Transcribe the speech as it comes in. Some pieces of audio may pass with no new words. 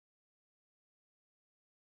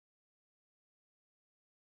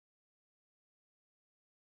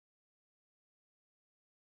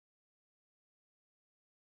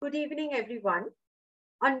Good evening, everyone.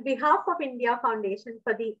 On behalf of India Foundation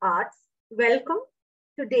for the Arts, welcome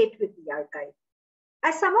to Date with the Archive.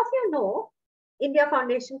 As some of you know, India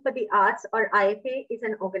Foundation for the Arts, or IFA, is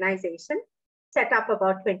an organization set up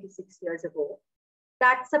about 26 years ago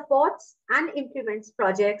that supports and implements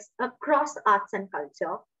projects across arts and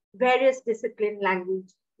culture, various discipline,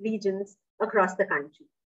 language, regions across the country.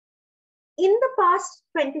 In the past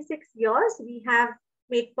 26 years, we have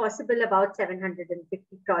made possible about 750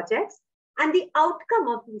 projects, and the outcome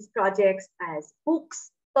of these projects as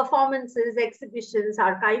books, performances, exhibitions,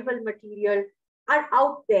 archival material are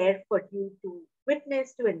out there for you to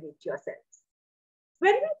witness, to enrich yourselves.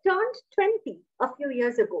 When we turned 20 a few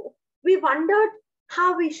years ago, we wondered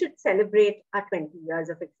how we should celebrate our 20 years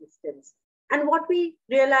of existence. And what we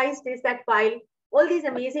realized is that while all these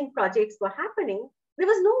amazing projects were happening, there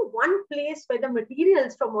was no one place where the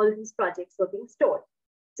materials from all these projects were being stored.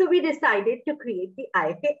 So we decided to create the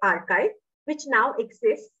IFA archive, which now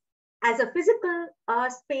exists as a physical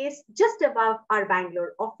space just above our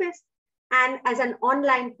Bangalore office and as an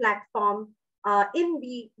online platform in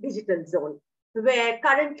the digital zone, where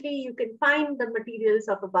currently you can find the materials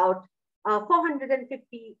of about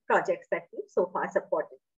 450 projects that we've so far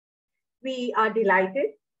supported. We are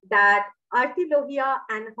delighted that Aarti Lohia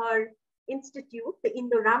and her institute, the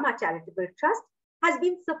Indorama Charitable Trust, has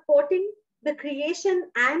been supporting the creation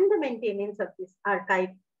and the maintenance of this archive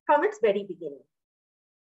from its very beginning.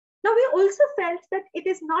 Now, we also felt that it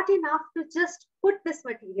is not enough to just put this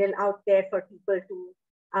material out there for people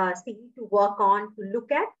to see, to work on, to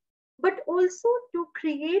look at, but also to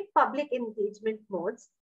create public engagement modes,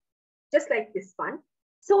 just like this one,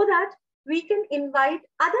 so that we can invite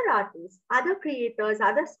other artists, other creators,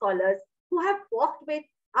 other scholars who have worked with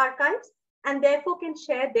archives and therefore can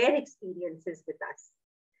share their experiences with us.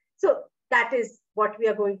 So that is what we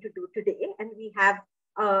are going to do today. And we have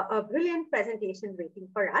a brilliant presentation waiting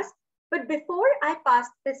for us. But before I pass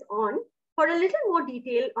this on for a little more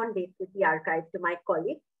detail on Date with the Archive to my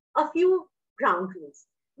colleague, a few ground rules.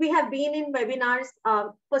 We have been in webinars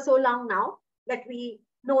for so long now that we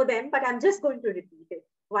know them, but I'm just going to repeat it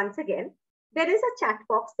once again. There is a chat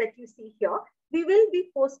box that you see here. We will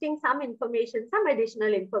be posting some information, some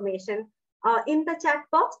additional information in the chat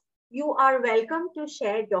box. You are welcome to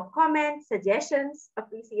share your comments, suggestions,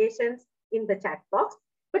 appreciations in the chat box.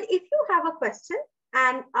 But if you have a question,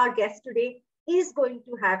 and our guest today is going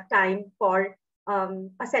to have time for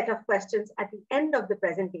a set of questions at the end of the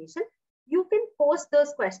presentation, you can post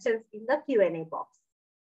those questions in the Q&A box.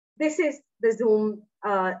 This is the Zoom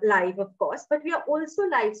live, of course, but we are also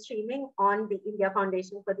live streaming on the India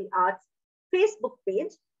Foundation for the Arts Facebook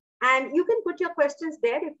page. And you can put your questions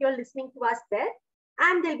there if you're listening to us there.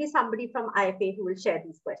 And there'll be somebody from IFA who will share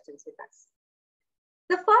these questions with us.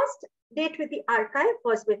 The first Date with the Archive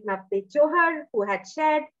was with Navdeep Johar, who had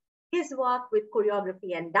shared his work with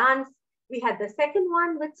choreography and dance. We had the second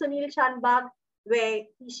one with Sunil Shanbag, where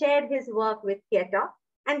he shared his work with theater.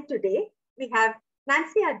 And today we have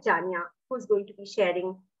Nancy Adajania, who's going to be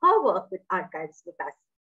sharing her work with archives with us.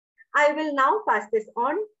 I will now pass this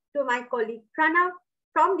on to my colleague Pranav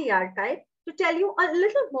from the archive to tell you a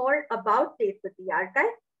little more about Date with the Archive,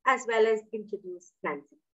 as well as introduce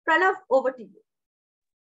Nancy. Pranav, over to you.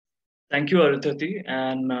 Thank you, Arithati,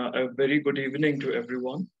 and a very good evening to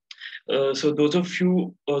everyone. So those of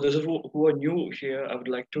you who are new here, I would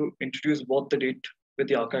like to introduce what the Date with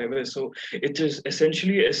the Archive is. So it is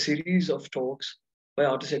essentially a series of talks by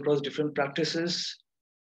artists across different practices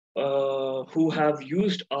who have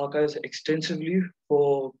used archives extensively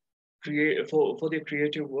for their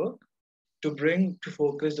creative work, to bring to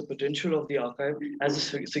focus the potential of the archive as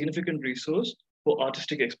a significant resource for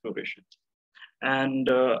artistic exploration. And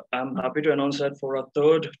I'm happy to announce that for our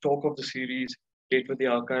third talk of the series, Date with the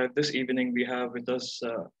Archive, this evening we have with us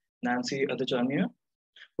Nancy Adajania,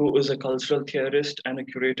 who is a cultural theorist and a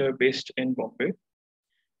curator based in Bombay.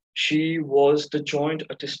 She was the joint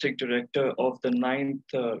artistic director of the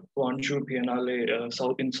 9th Gwangju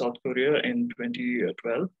Biennale in South Korea in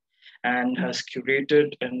 2012, and has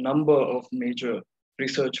curated a number of major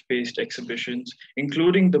research-based exhibitions,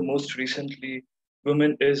 including the most recently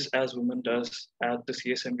Women Is As Woman Does at the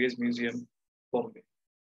CSMVS Museum, Bombay.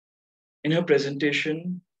 In her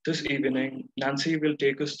presentation this evening, Nancy will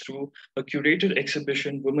take us through a curated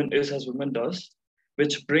exhibition, Women Is As Woman Does,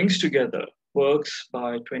 which brings together works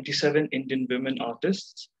by 27 Indian women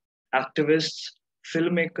artists, activists,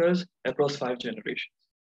 filmmakers across 5 generations.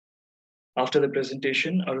 After the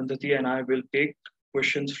presentation, Arundhati and I will take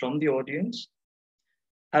questions from the audience.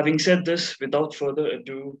 Having said this, without further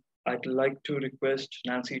ado, I'd like to request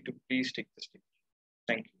Nancy to please take the stage.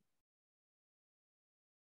 Thank you.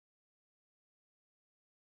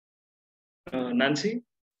 Nancy?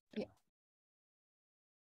 Yeah.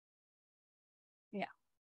 Yeah.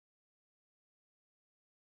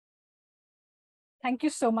 Thank you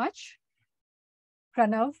so much,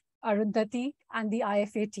 Pranav, Arundhati, and the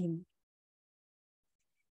IFA team.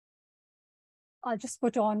 I'll just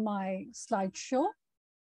put on my slideshow.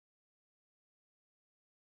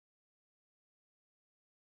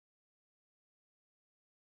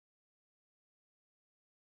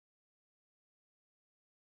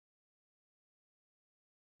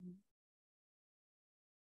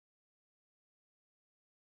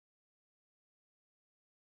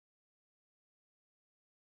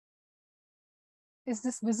 Is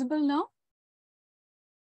this visible now?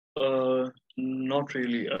 Not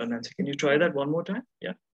really, Nancy. Can you try that one more time?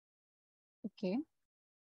 Yeah. Okay.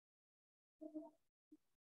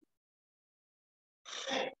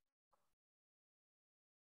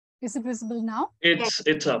 Is it visible now? It's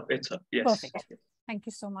up. It's up. Yes. Perfect. Thank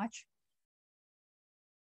you so much.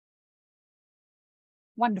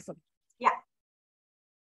 Wonderful. Yeah.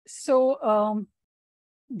 So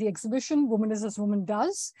the exhibition Woman is as Woman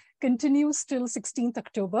Does continues till 16th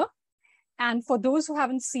October. And for those who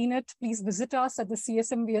haven't seen it, please visit us at the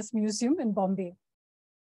CSMVS Museum in Bombay.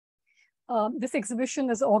 This exhibition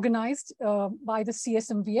is organized by the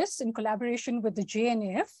CSMVS in collaboration with the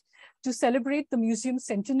JNAF to celebrate the museum's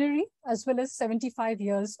centenary as well as 75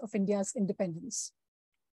 years of India's independence.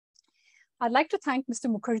 I'd like to thank Mr.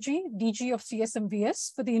 Mukherjee, DG of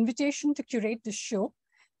CSMVS, for the invitation to curate this show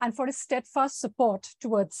and for his steadfast support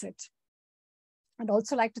towards it. I'd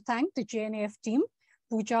also like to thank the JNAF team,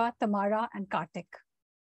 Pooja, Tamara, and Kartik.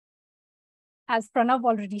 As Pranav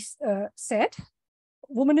already said,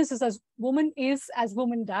 Woman is as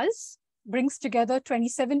Woman Does brings together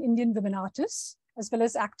 27 Indian women artists, as well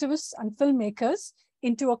as activists and filmmakers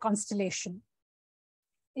into a constellation.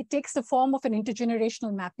 It takes the form of an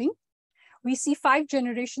intergenerational mapping. We see 5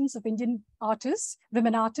 generations of Indian artists,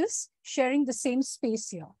 women artists, sharing the same space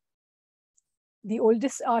here. The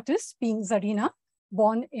oldest artist being Zarina,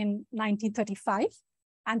 born in 1935,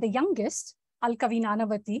 and the youngest, Alkavi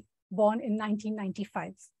Nanavati, born in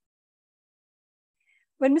 1995.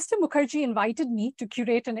 When Mr. Mukherjee invited me to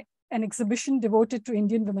curate an exhibition devoted to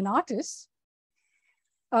Indian women artists,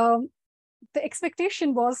 the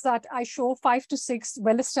expectation was that I show 5 to 6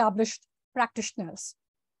 well-established practitioners.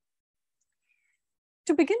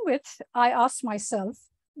 To begin with, I asked myself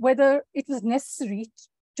whether it was necessary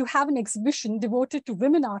to have an exhibition devoted to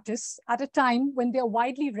women artists at a time when they are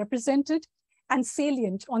widely represented and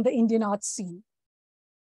salient on the Indian art scene.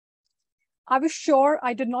 I was sure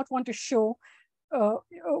I did not want to show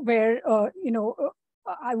where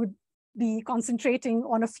I would be concentrating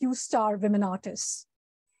on a few star women artists.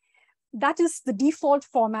 That is the default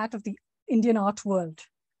format of the Indian art world,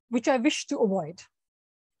 which I wish to avoid.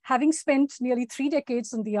 Having spent nearly 3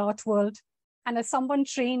 decades in the art world, and as someone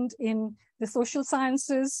trained in the social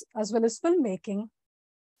sciences as well as filmmaking,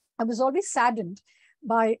 I was always saddened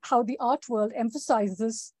by how the art world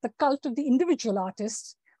emphasizes the cult of the individual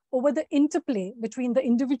artist over the interplay between the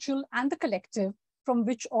individual and the collective from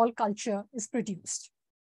which all culture is produced.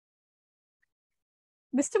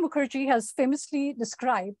 Mr. Mukherjee has famously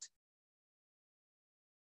described,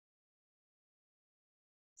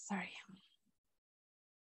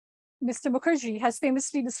 Mr. Mukherjee has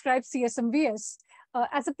famously described CSMVS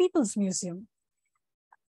as a people's museum.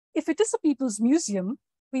 If it is a people's museum,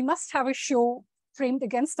 we must have a show framed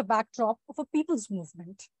against the backdrop of a people's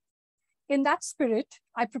movement. In that spirit,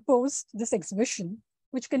 I proposed this exhibition,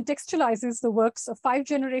 which contextualizes the works of 5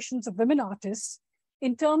 generations of women artists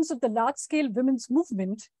in terms of the large-scale women's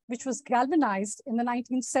movement, which was galvanized in the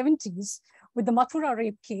 1970s with the Mathura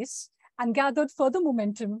rape case and gathered further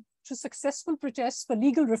momentum through successful protests for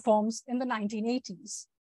legal reforms in the 1980s.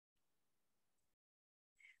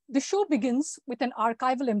 The show begins with an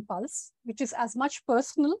archival impulse, which is as much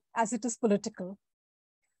personal as it is political.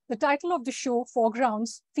 The title of the show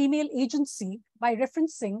foregrounds female agency by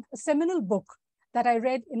referencing a seminal book that I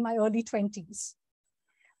read in my early 20s.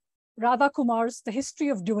 Radha Kumar's The History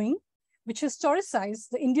of Doing, which historicized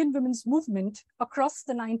the Indian women's movement across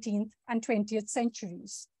the 19th and 20th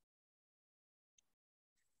centuries.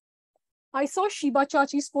 I saw Shiba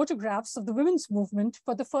Chachi's photographs of the women's movement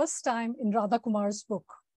for the first time in Radha Kumar's book.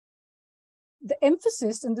 The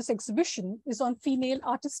emphasis in this exhibition is on female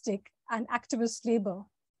artistic and activist labor,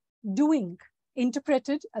 doing,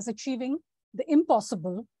 interpreted as achieving the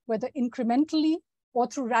impossible, whether incrementally or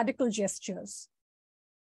through radical gestures.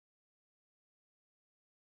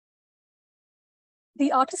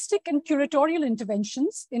 The artistic and curatorial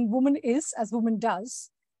interventions in Woman Is as Woman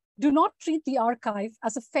Does do not treat the archive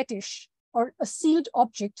as a fetish or a sealed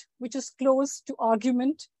object which is closed to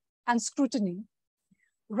argument and scrutiny.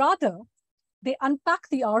 Rather, they unpack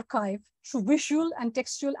the archive through visual and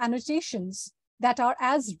textual annotations that are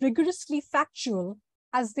as rigorously factual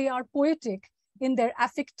as they are poetic in their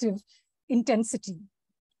affective intensity.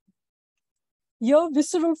 Here,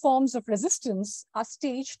 visceral forms of resistance are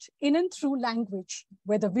staged in and through language,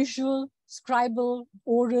 whether visual, scribal,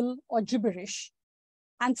 oral, or gibberish,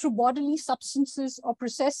 and through bodily substances or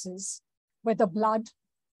processes, whether blood,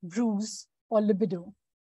 bruise, or libido.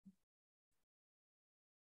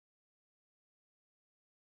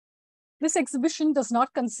 This exhibition does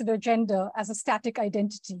not consider gender as a static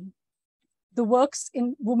identity. The works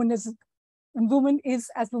in Woman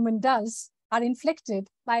is as Woman Does are inflected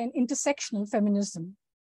by an intersectional feminism.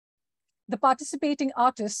 The participating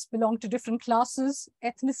artists belong to different classes,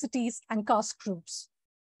 ethnicities, and caste groups.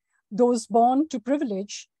 Those born to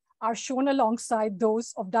privilege are shown alongside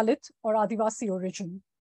those of Dalit or Adivasi origin.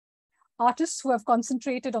 Artists who have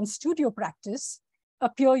concentrated on studio practice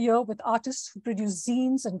appear here with artists who produce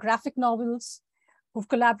zines and graphic novels, who've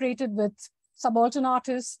collaborated with subaltern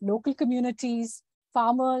artists, local communities,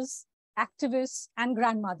 farmers, activists, and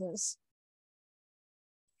grandmothers.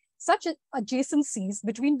 Such adjacencies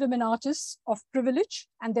between women artists of privilege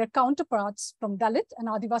and their counterparts from Dalit and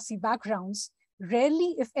Adivasi backgrounds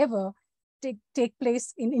rarely, if ever, take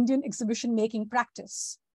place in Indian exhibition making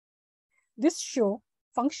practice. This show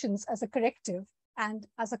functions as a corrective and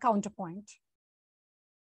as a counterpoint.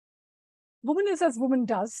 Woman is as Woman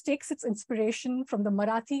Does takes its inspiration from the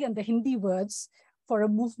Marathi and the Hindi words for a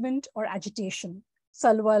movement or agitation,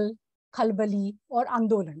 salwal, khalbali, or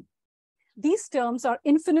andolan. These terms are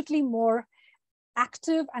infinitely more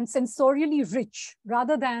active and sensorially rich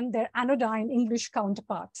rather than their anodyne English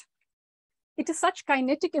counterpart. It is such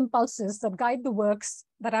kinetic impulses that guide the works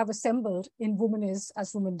that I've assembled in Woman is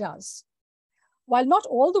as Woman Does. While not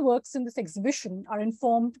all the works in this exhibition are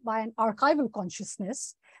informed by an archival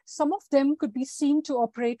consciousness, some of them could be seen to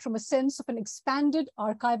operate from a sense of an expanded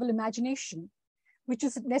archival imagination, which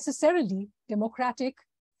is necessarily democratic,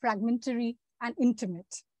 fragmentary, and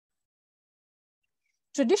intimate.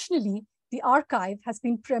 Traditionally, the archive has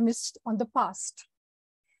been premised on the past.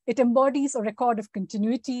 It embodies a record of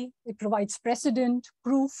continuity, it provides precedent,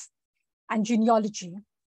 proof, and genealogy.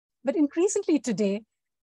 But increasingly today,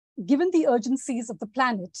 given the urgencies of the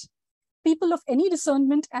planet, people of any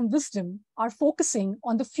discernment and wisdom are focusing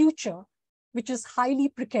on the future, which is highly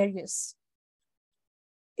precarious.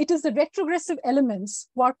 It is the retrogressive elements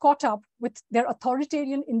who are caught up with their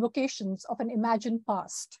authoritarian invocations of an imagined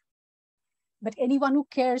past. But anyone who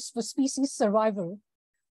cares for species survival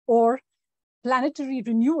or planetary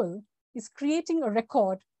renewal is creating a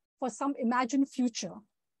record for some imagined future.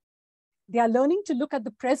 They are learning to look at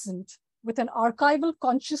the present with an archival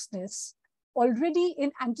consciousness already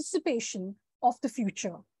in anticipation of the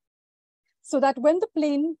future, so that when the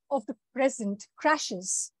plane of the present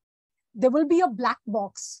crashes, there will be a black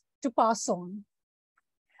box to pass on.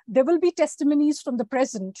 There will be testimonies from the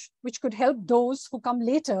present which could help those who come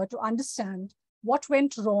later to understand what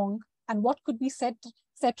went wrong and what could be set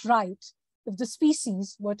right if the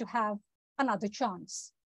species were to have another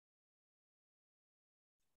chance.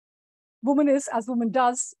 Woman is as Woman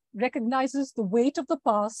Does recognizes the weight of the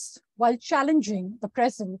past while challenging the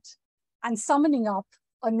present and summoning up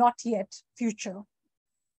a not yet future.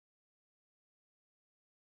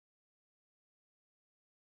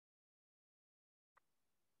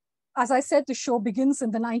 As I said, the show begins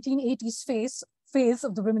in the 1980s phase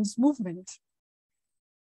of the women's movement.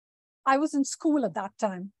 I was in school at that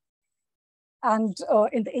time and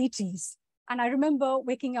in the 80s. And I remember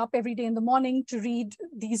waking up every day in the morning to read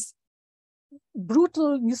these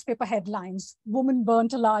brutal newspaper headlines: woman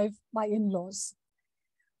burnt alive by in-laws.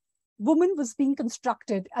 Woman was being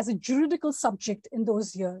constructed as a juridical subject in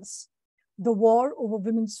those years. The war over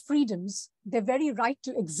women's freedoms, their very right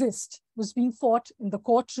to exist, was being fought in the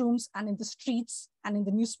courtrooms and in the streets and in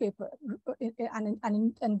the newspaper and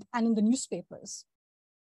in the newspapers.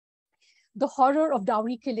 The horror of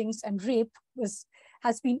dowry killings and rape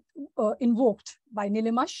has been invoked by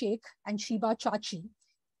Nilima Sheikh and Shiba Chachi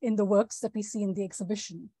in the works that we see in the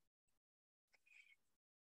exhibition.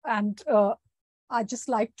 And I'd just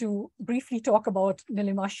like to briefly talk about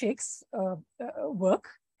Nilima Sheikh's work.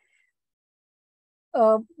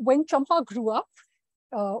 When Champa Grew Up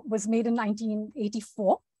was made in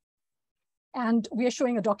 1984, and we are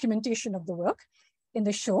showing a documentation of the work in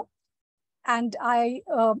the show. And I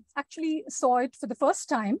actually saw it for the first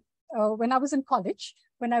time when I was in college,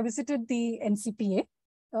 when I visited the NCPA.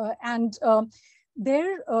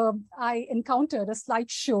 There I encountered a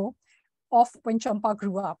slideshow of When Champa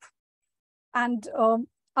Grew Up. And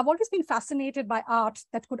I've always been fascinated by art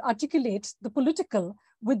that could articulate the political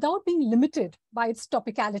without being limited by its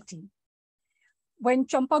topicality. When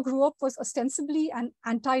Champa grew up was ostensibly an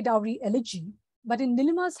anti-dowry elegy, but in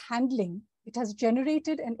Nilima's handling, it has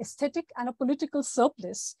generated an aesthetic and a political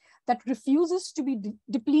surplus that refuses to be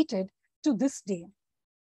depleted to this day.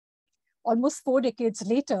 Almost 4 decades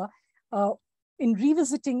later, in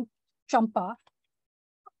revisiting Champa,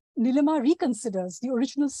 Nilima reconsiders the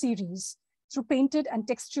original series through painted and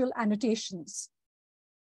textual annotations.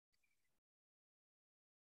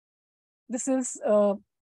 This is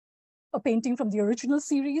a painting from the original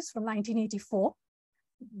series from 1984,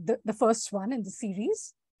 the first one in the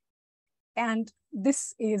series. And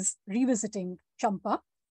this is revisiting Champa,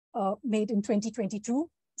 made in 2022,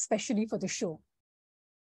 especially for the show.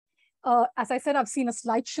 As I said, I've seen a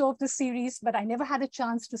slideshow of the series, but I never had a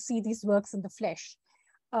chance to see these works in the flesh.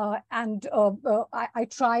 I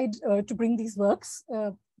tried to bring these works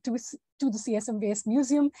to the CSMVS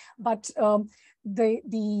Museum, but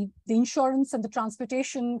the insurance and the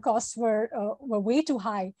transportation costs were way too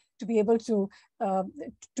high to be able to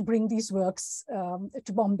bring these works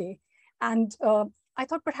to Bombay. And I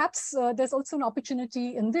thought perhaps there's also an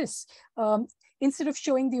opportunity in this. Instead of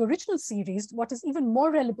showing the original series, what is even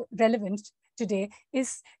more relevant today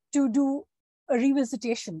is to do a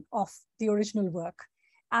revisitation of the original work.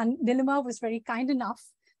 And Nilima was very kind enough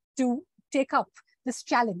to take up this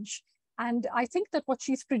challenge. And I think that what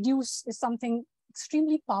she's produced is something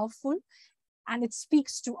extremely powerful, and it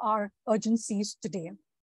speaks to our urgencies today.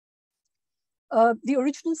 The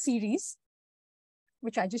original series,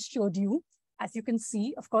 which I just showed you, as you can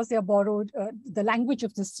see, of course, they are borrowed, the language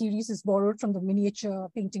of this series is borrowed from the miniature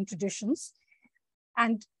painting traditions.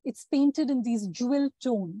 And it's painted in these jewel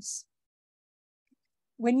tones.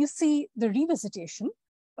 When you see the revisitation,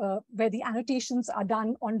 where the annotations are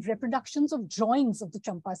done on reproductions of drawings of the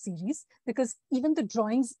Champa series, because even the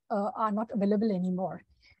drawings are not available anymore.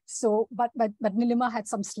 So, but Nilima had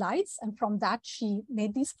some slides, and from that she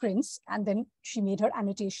made these prints, and then she made her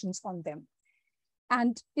annotations on them.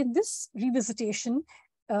 And in this revisitation,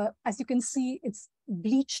 as you can see, it's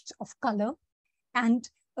bleached of color, and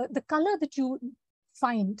the color that you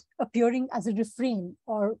find appearing as a refrain,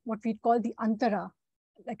 or what we'd call the antara,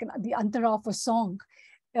 like the antara of a song,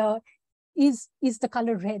 is the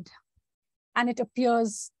color red. And it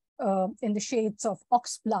appears in the shades of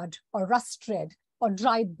ox blood or rust red or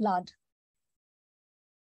dried blood.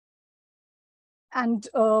 And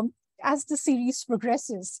as the series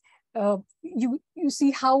progresses, you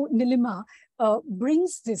see how Nilima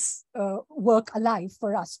brings this work alive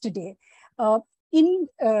for us today. In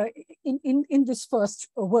this first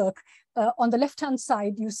work, on the left-hand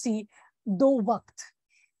side, you see Do Waqt.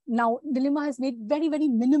 Now, Nilima has made very, very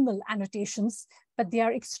minimal annotations, but they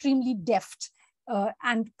are extremely deft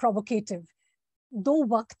and provocative. Do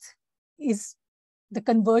Waqt is the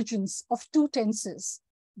convergence of two tenses,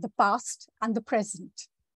 the past and the present.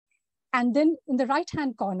 And then in the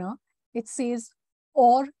right-hand corner, it says,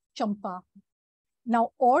 or Champa.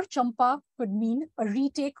 Now, or Champa could mean a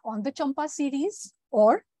retake on the Champa series,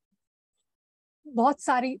 or bahut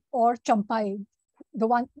sari or Champai,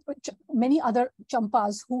 many other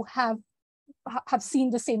Champas who have seen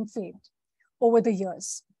the same fate over the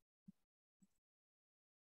years.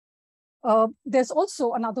 There's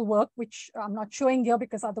also another work, which I'm not showing here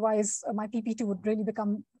because otherwise my PPT would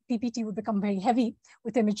become very heavy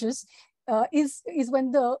with images. Is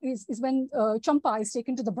when Champa is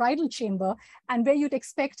taken to the bridal chamber, and where you'd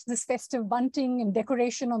expect this festive bunting and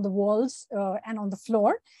decoration on the walls and on the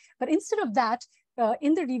floor. But instead of that,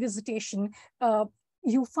 in the revisitation,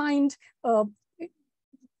 you find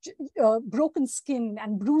broken skin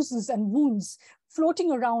and bruises and wounds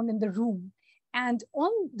floating around in the room. And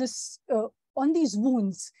on these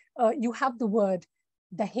wounds, you have the word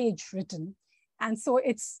Dahej written. And so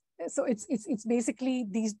it's basically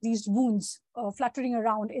these wounds fluttering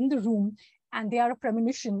around in the room, and they are a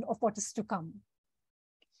premonition of what is to come.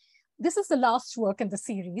 This is the last work in the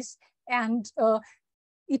series, and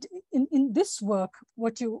in this work,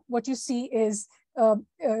 what you see is a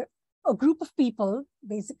group of people,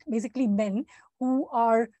 basically men, who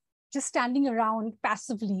are just standing around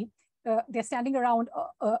passively. They're standing around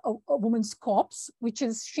a woman's corpse, which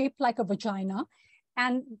is shaped like a vagina,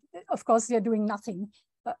 and of course they're doing nothing.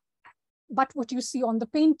 But what you see on the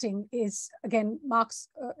painting is, again, marks,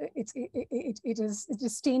 it is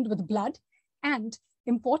stained with blood. And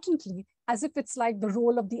importantly, as if it's like the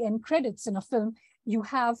roll of the end credits in a film, you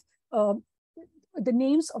have the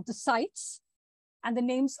names of the sites and the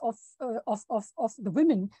names of the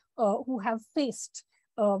women who have faced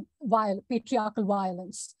patriarchal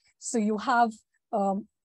violence. So you have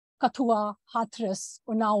Kathua, Hathras,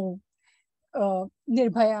 Unnao,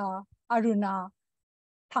 Nirbhaya, Aruna,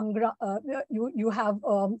 Thangra, you have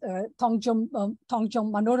Thongjam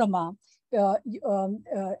Manorama,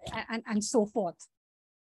 and so forth.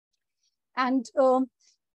 And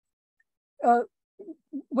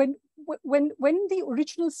when the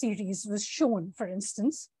original series was shown, for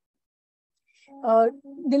instance,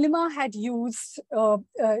 Nilima had used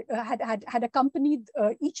had accompanied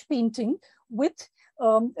each painting with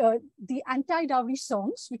the anti-dowry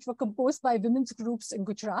songs, which were composed by women's groups in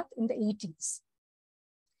Gujarat in the 80s.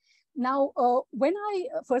 Now, when I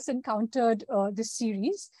first encountered this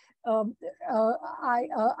series, I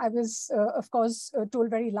was, of course, told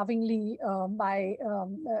very lovingly by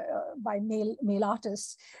male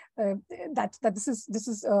artists that this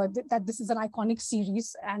is an iconic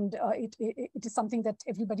series, and it is something that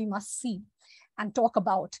everybody must see and talk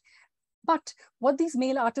about. But what these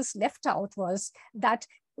male artists left out was that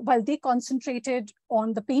while they concentrated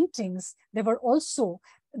on the paintings, there were also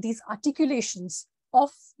these articulations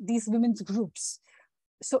of these women's groups.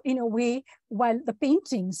 So in a way, while the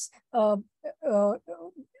paintings, the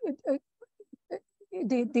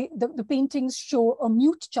paintings show a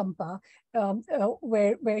mute Champa,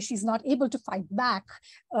 where she's not able to fight back,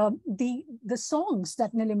 the songs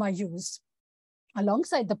that Nilima used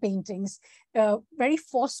alongside the paintings very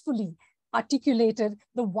forcefully articulated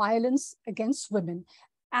the violence against women.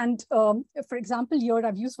 And for example, here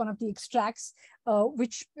I've used one of the extracts,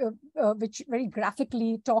 which very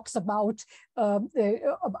graphically talks about the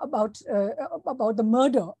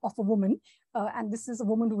murder of a woman, and this is a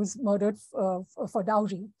woman who was murdered for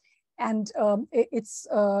dowry. And it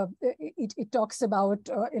talks about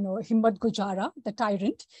Himmat Gujara, the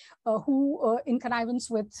tyrant, who in connivance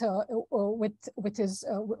with his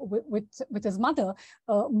mother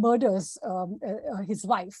murders his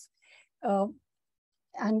wife.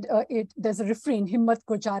 And there's a refrain, Himmat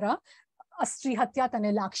Gujara, Astri Hatya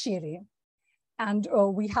Tane Lakshere. And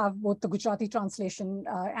we have both the Gujarati translation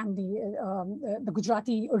and the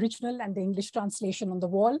Gujarati original and the English translation on the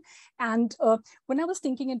wall. And when I was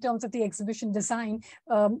thinking in terms of the exhibition design,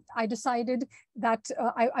 I decided that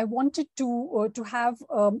I wanted to have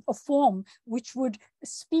a form which would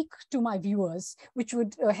speak to my viewers, which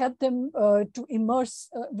would help them to immerse,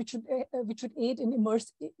 which would aid in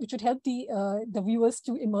which would help the viewers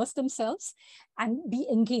to immerse themselves and be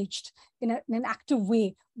engaged in an active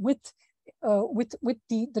way with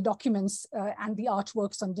the documents and the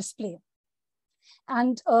artworks on display.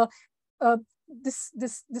 And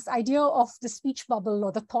this idea of the speech bubble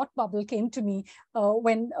or the thought bubble came to me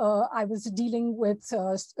when I was dealing with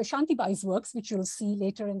Shantibai's works, which you'll see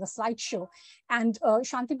later in the slideshow. And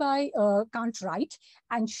Shantibai can't write,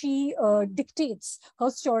 and she dictates her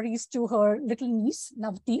stories to her little niece,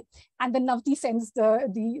 Navti, and then Navti sends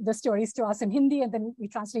the stories to us in Hindi, and then we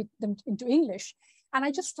translate them into English. And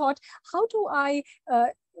I just thought, how do I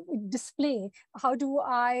display? How do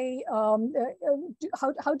I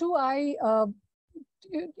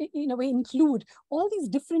in a way include all these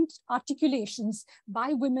different articulations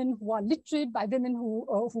by women who are literate, by women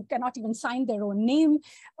who cannot even sign their own name,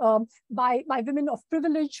 by women of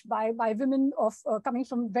privilege, by women of coming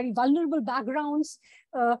from very vulnerable backgrounds,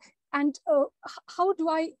 and how do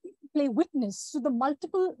I play witness to the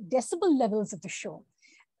multiple decibel levels of the show?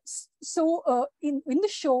 So in the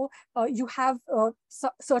show, you have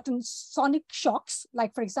certain sonic shocks,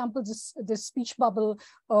 like for example, this speech bubble,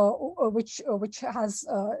 which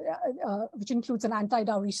includes an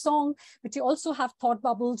anti-dowry song. But you also have thought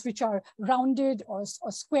bubbles, which are rounded or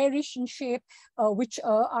squarish in shape, which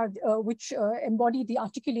embody the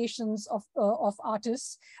articulations of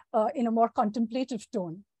artists in a more contemplative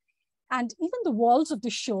tone. And even the walls of the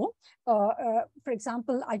show, for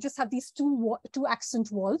example, I just have these two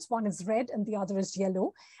accent walls. One is red and the other is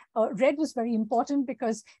yellow. Red was very important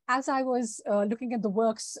because as I was looking at the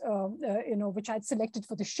works, which I'd selected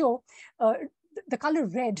for the show, the color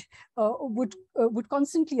red would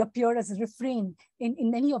constantly appear as a refrain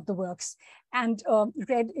in many of the works. And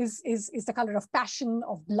red is the color of passion,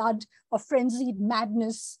 of blood, of frenzied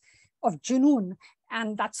madness, of junoon.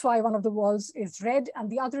 And that's why one of the walls is red and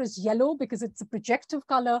the other is yellow because it's a projective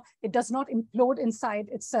color. It does not implode inside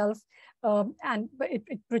itself, but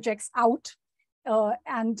it projects out.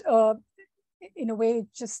 And in a way,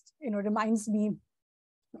 it just reminds me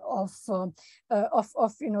of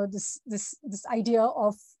this idea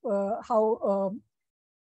of how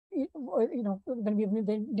when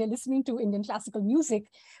we're listening to Indian classical music,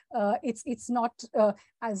 it's not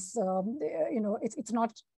as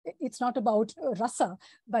it's not about rasa,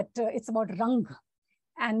 but it's about rang.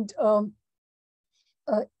 And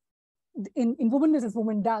in Woman is as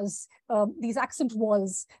Woman Does, these accent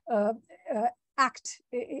walls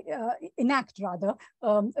enact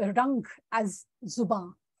rang as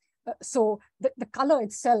zuban. So the color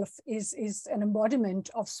itself is an embodiment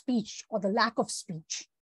of speech or the lack of speech.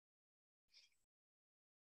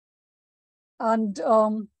 And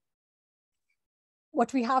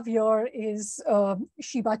what we have here is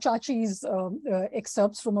Shiba Chachi's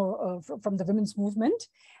excerpts from the women's movement.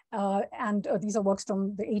 And these are works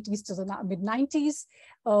from the 80s to the mid-90s.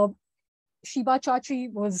 Shiba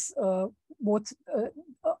Chachi was both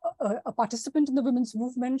a participant in the women's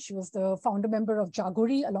movement. She was the founder member of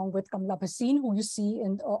Jagori, along with Kamla Bhasin, who you see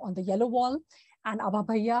on the yellow wall, and Abha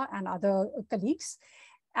Bhaiya and other colleagues.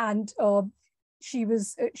 And she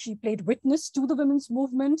played witness to the women's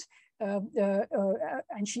movement,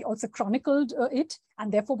 and she also chronicled it.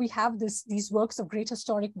 And therefore, we have these works of great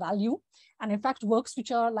historic value. And in fact, works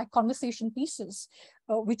which are like conversation pieces,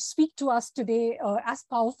 which speak to us today as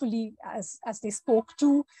powerfully as they spoke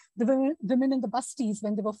to the women in the busties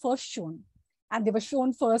when they were first shown. And they were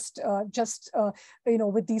shown first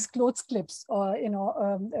with these clothes clips,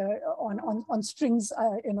 on strings,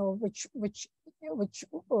 which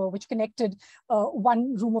connected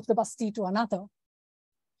one room of the basti to another.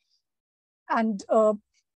 And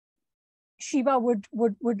Shiva would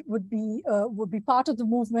be part of the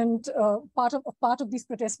movement, part of these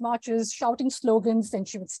protest marches, shouting slogans. Then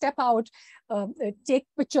she would step out, take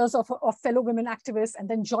pictures of fellow women activists, and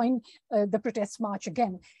then join the protest march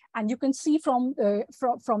again. And you can see from the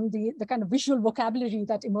kind of visual vocabulary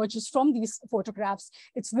that emerges from these photographs,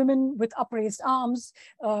 it's women with upraised arms,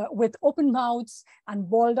 with open mouths and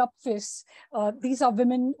balled up fists. These are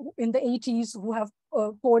women in the 80s who have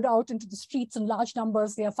poured out into the streets in large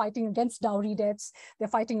numbers. They are fighting against dowry deaths. They're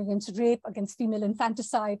fighting against rape, against female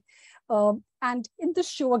infanticide. And in this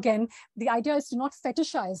show, again, the idea is to not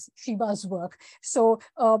fetishize Shiba's work. So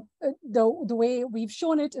the way we've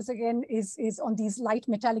shown it is, again, is on these light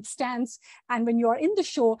metallic stands. And when you are in the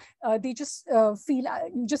show, you just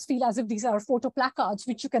feel as if these are photo placards,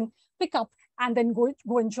 which you can pick up and then go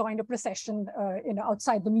and join a procession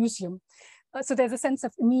outside the museum. So there's a sense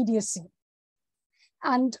of immediacy.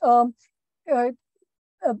 And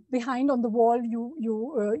behind on the wall,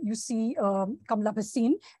 you see Kamla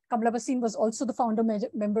Bhasin. Kamla Bhasin was also the founder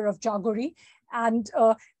member of Jagori. And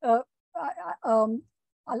I'll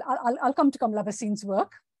come to Kamla Bhasin's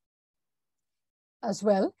work as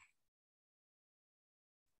well.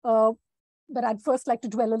 But I'd first like to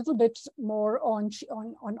dwell a little bit more on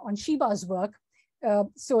Shiba's work.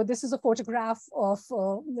 So this is a photograph of,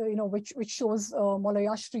 which shows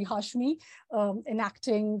Maulaya Shri Hashmi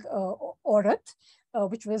enacting Aurat,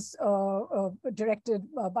 which was directed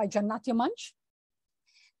by Jannatya Manch.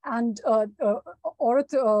 And Aurat,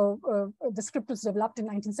 the script was developed in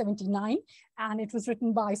 1979, and it was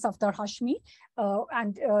written by Safdar Hashmi.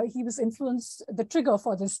 And he was influenced. The trigger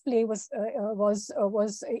for this play was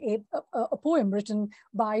a poem written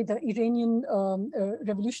by the Iranian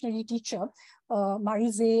revolutionary teacher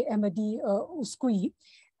Marise Emadi Uskui.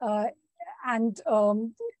 And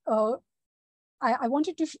I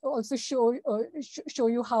wanted to also show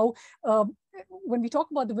you how when we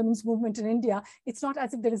talk about the women's movement in India, it's not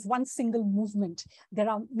as if there is one single movement. There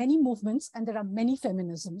are many movements and there are many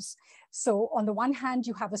feminisms. So on the one hand,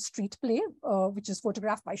 you have a street play, which is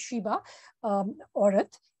photographed by Shiba,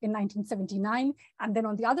 Aurat, in 1979. And then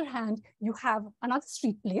on the other hand, you have another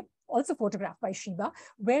street play, also photographed by Shiba,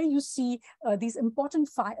 where you see these important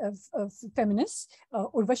feminists,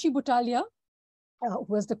 Urvashi Butalia, who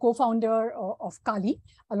was the co-founder of Kali,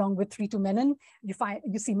 along with Ritu Menon. You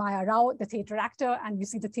see Maya Rao, the theater actor, and you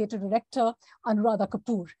see the theater director, Anuradha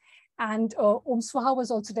Kapoor. And Om Swaha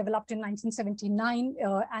was also developed in 1979,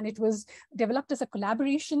 and it was developed as a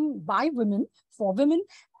collaboration by women, for women,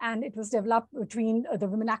 and it was developed between the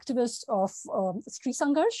women activists of Stree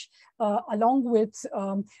Sangharsh, along with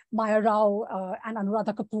Maya Rao and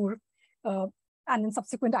Anuradha Kapoor. And in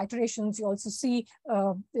subsequent iterations, you also see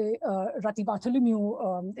Rati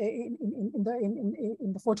Bartholomew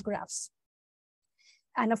in the photographs.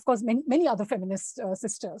 And of course, many other feminist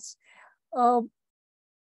sisters.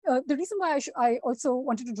 The reason why I also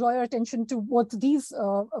wanted to draw your attention to both these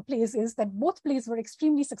plays is that both plays were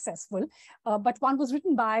extremely successful, but one was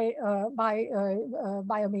written by a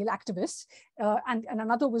male activist, and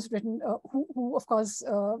another was written who of course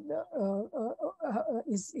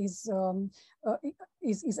is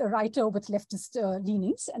a writer with leftist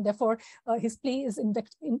leanings, and therefore his play is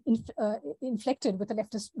inflected with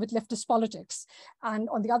leftist politics. And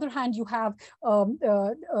on the other hand, you have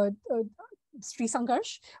Stree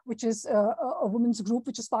Sangharsh, which is a women's group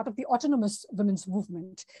which is part of the autonomous women's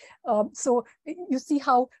movement. So you see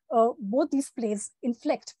how both these plays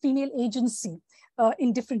inflect female agency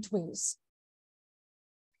in different ways.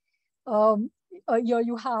 Here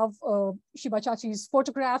you have Shiva Chachi's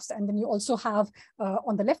photographs, and then you also have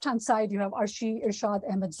on the left-hand side, you have Arshi Irshad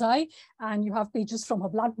Ahmedzai, and you have pages from her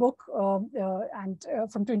blood book and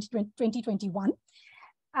from 2021.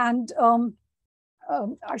 And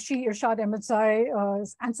Arshi Irshad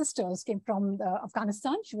Ahmedzai's ancestors came from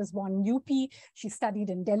Afghanistan. She was born in UP. She studied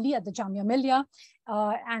in Delhi at the Jamia Millia,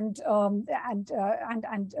 and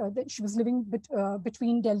she was living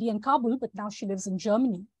between Delhi and Kabul, but now she lives in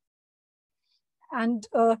Germany. And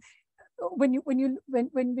when you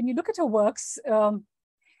look at her works, you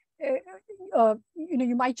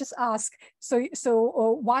might just ask, so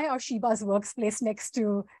why are Shiva's works placed next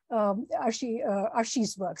to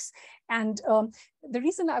Arshi's works? And the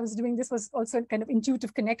reason I was doing this was also a kind of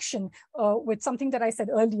intuitive connection with something that I said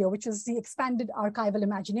earlier, which is the expanded archival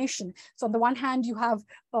imagination. So on the one hand, you have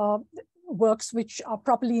works which are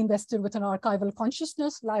properly invested with an archival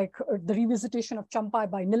consciousness, like the revisitation of Champa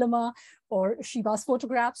by Nilima or Shiva's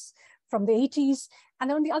photographs from the 80s. And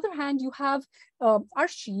then on the other hand, you have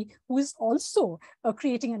Arshi, who is also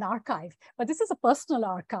creating an archive. But this is a personal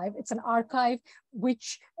archive. It's an archive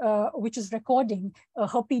which is recording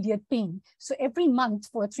her period pain. So every month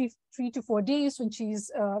for three to 4 days, when she's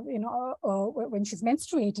when she's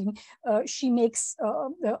menstruating, she makes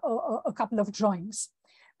a couple of drawings,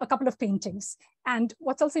 a couple of paintings. And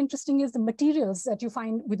what's also interesting is the materials that you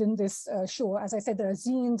find within this show. As I said, there are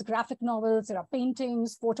zines, graphic novels, there are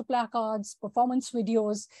paintings, photo placards, performance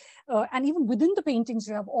videos, and even within the paintings,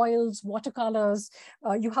 you have oils, watercolors.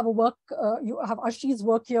 You have a work, you have Arshi's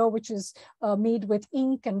work here, which is made with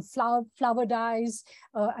ink and flower dyes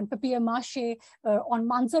and papier-mâché on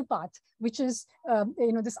Manzarpat, which is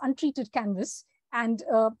this untreated canvas. And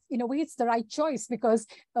in a way, it's the right choice because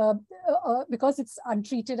it's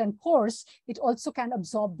untreated and porous, it also can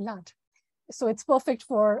absorb blood. So it's perfect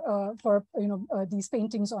for these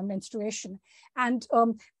paintings on menstruation. And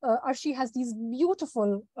Arshi has these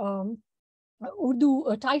beautiful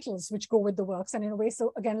Urdu titles which go with the works. And in a way,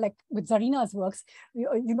 so again, like with Zarina's works,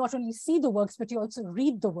 you not only see the works, but you also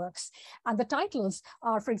read the works. And the titles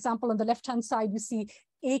are, for example, on the left-hand side, you see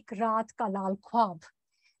Ek Raat Ka Lal Khwab.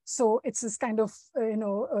 So it's this kind of,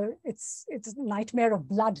 it's a nightmare of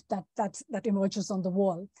blood that emerges on the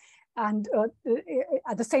wall. And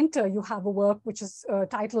at the center, you have a work which is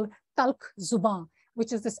titled Talq Zuban,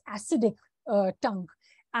 which is this acidic tongue.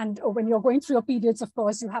 And when you're going through your periods, of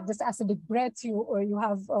course, you have this acidic breath, you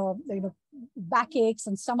have backaches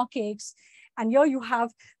and stomach aches. And here you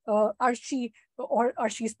have Arshi, or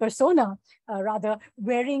Arshi's persona, rather,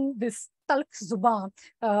 wearing this Talq Zuban,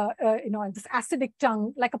 and this acidic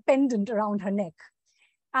tongue like a pendant around her neck.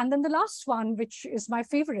 And then the last one, which is my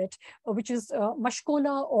favorite, which is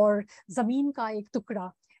Mashkola or Zameen Ka Ek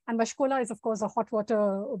Tukra. And Mashkola is, of course, a hot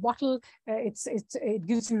water bottle. It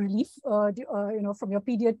gives you relief, from your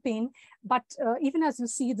period pain. But even as you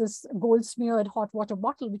see this gold-smeared hot water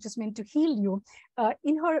bottle, which is meant to heal you,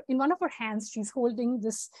 in one of her hands, she's holding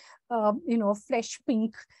this, flesh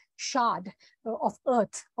pink shard of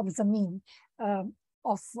earth, of Zameen,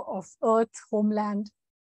 of earth, homeland.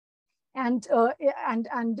 And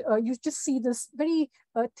you just see this very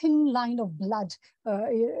thin line of blood,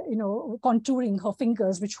 contouring her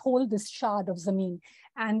fingers, which hold this shard of Zameen.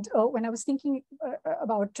 And when I was thinking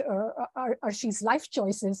about Arshi's life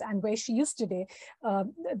choices and where she is today,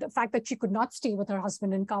 the fact that she could not stay with her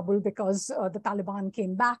husband in Kabul because the Taliban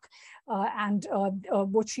came back, and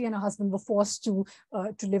both she and her husband were forced to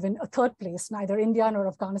live in a third place, neither India nor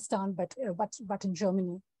Afghanistan, but in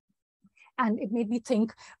Germany. And it made me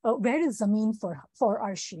think, where is Zameen for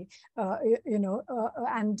Arshi?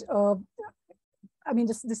 I mean,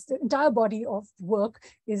 this entire body of work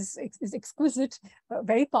is exquisite,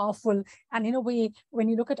 very powerful. And in a way, when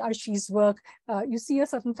you look at Arshi's work, you see a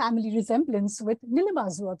certain family resemblance with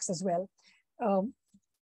Nilima's works as well.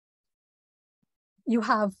 You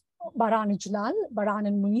have Baran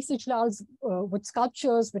and Munis Ijlal's with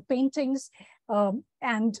sculptures, with paintings, and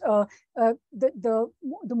the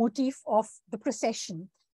motif of the procession,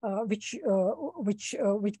 which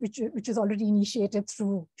is already initiated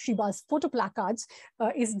through Shiva's photo placards,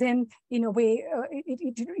 is then in a way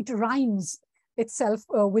it rhymes itself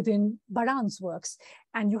within Baran's works.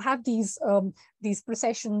 And you have these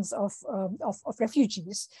processions of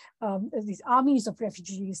refugees, these armies of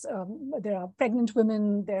refugees. There are pregnant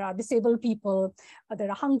women, there are disabled people, there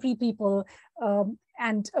are hungry people,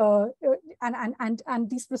 and and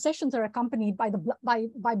these processions are accompanied by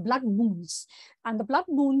by blood moons, and the blood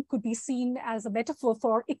moon could be seen as a metaphor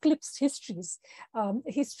for eclipsed histories,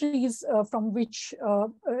 histories from which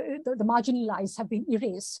the marginalized have been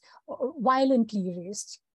erased, violently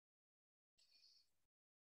erased.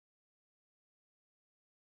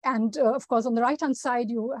 And of course, on the right-hand side,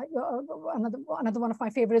 another one of my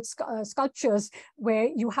favorite sculptures, where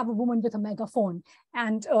you have a woman with a megaphone.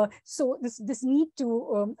 And so this need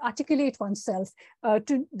to articulate oneself,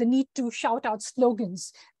 to the need to shout out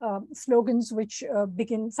slogans, slogans which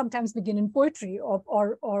sometimes begin in poetry,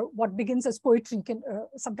 or what begins as poetry can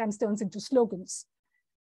sometimes turns into slogans.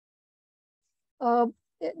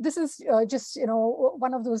 This is just,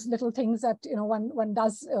 one of those little things that, one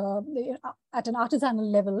does at an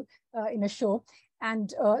artisanal level in a show.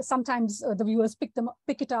 And sometimes the viewers pick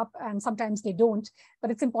it up, and sometimes they don't,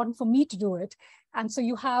 but it's important for me to do it. And so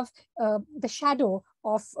you have the shadow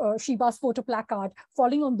of Shiva's photo placard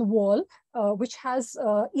falling on the wall, which has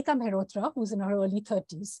Ita Mehrotra, who's in her early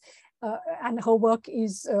 30s, and her work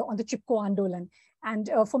is on the Chipko Andolan.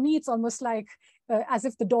 And for me, it's almost like as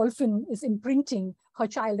if the dolphin is imprinting her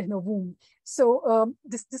child in her womb. So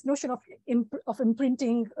this notion of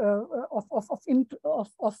imprinting, of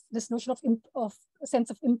this notion of a sense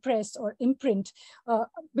of impress or imprint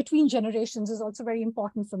between generations is also very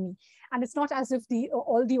important for me. And it's not as if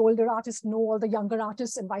all the older artists know all the younger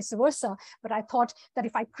artists and vice versa, but I thought that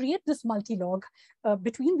if I create this multi-log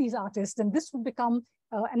between these artists, then this would become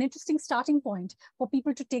an interesting starting point for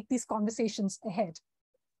people to take these conversations ahead.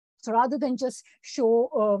 So rather than just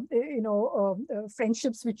show,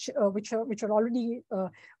 friendships which are already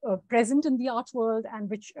present in the art world and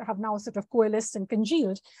which have now sort of coalesced and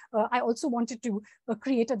congealed, I also wanted to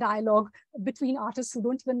create a dialogue between artists who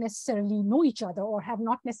don't even necessarily know each other or have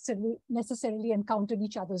not necessarily encountered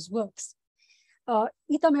each other's works.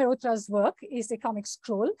 Ita Mehrotra's work is a comic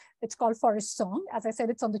scroll. It's called Forest Song. As I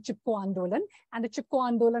said, it's on the Chipko Andolan. And the Chipko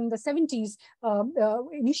Andolan in the 70s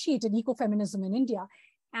initiated ecofeminism in India.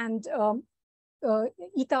 And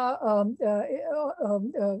Ita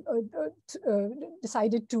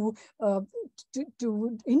decided to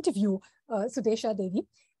interview Sudesha Devi.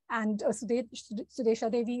 And Sudesha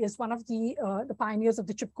Devi is one of the pioneers of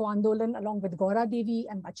the Chipko Andolan, along with Gaura Devi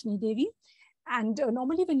and Bachni Devi. And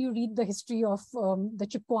normally when you read the history of the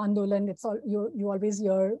Chipko Andolan, you always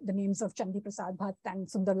hear the names of Chandi Prasad Bhatt and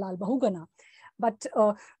Sundarlal Bahugana. But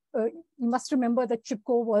you must remember that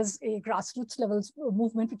Chipko was a grassroots level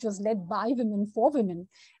movement which was led by women for women,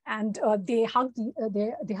 and they hugged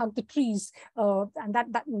the trees, and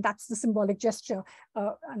that's the symbolic gesture,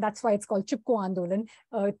 and that's why it's called Chipko Andolan,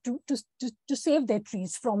 to save their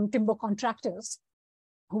trees from timber contractors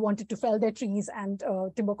who wanted to fell their trees, and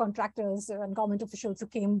timber contractors and government officials who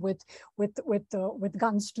came with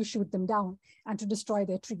guns to shoot them down and to destroy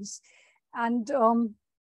their trees. And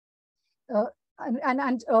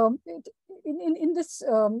in this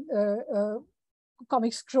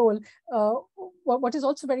comic scroll, what is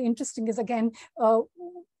also very interesting is, again,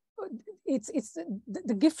 it's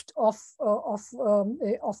the gift of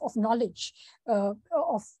knowledge,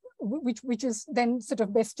 which is then sort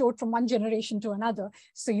of bestowed from one generation to another.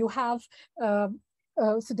 So you have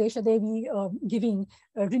Sudesha Devi giving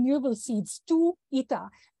renewable seeds to Ita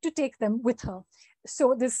to take them with her.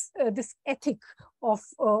 So this ethic of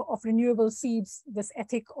renewable seeds, this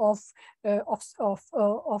ethic of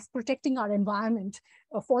protecting our environment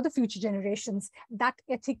for the future generations, that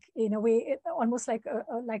ethic, in a way, almost like a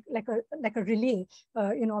relay.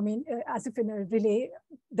 As if in a relay,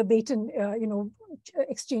 the baton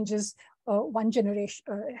exchanges one generation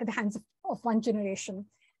at the hands of one generation,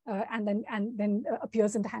 and then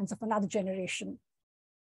appears in the hands of another generation.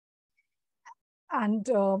 And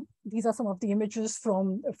these are some of the images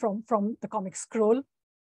from the comic scroll.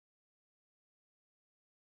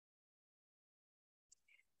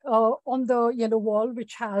 On the yellow wall,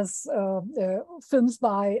 which has films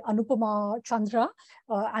by Anupama Chandra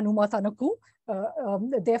and Uma Tanaku.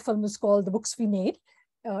 Their film is called The Books We Made.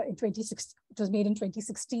 In 2016, it was made in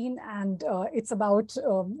 2016, and it's about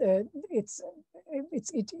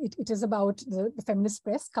it is about the feminist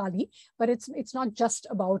press, Kali, but it's not just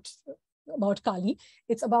about Kali.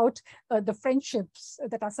 It's about the friendships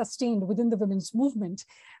that are sustained within the women's movement,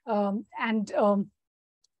 and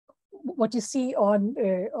what you see on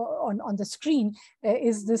the screen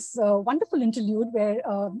is this wonderful interlude where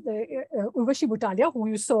Urvashi Butalia, who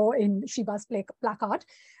you saw in Shiva's placard,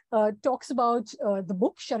 talks about the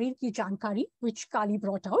book Sharir Ki Jankari, which Kali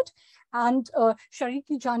brought out. And Sharir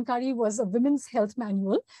Ki Jankari was a women's health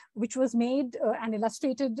manual, which was made and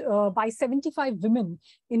illustrated by 75 women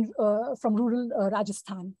from rural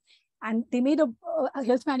Rajasthan. And they made a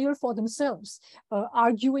health manual for themselves,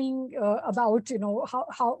 arguing about,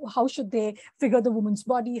 how should they figure the woman's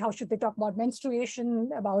body, how should they talk about menstruation,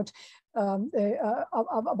 about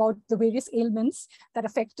the various ailments that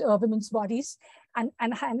affect women's bodies, and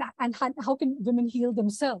how can women heal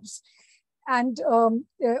themselves. And on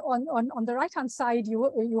the right-hand side,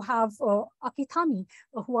 you have Akithami,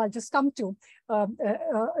 who I'll just come to.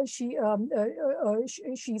 She's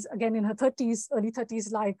again in her 30s, early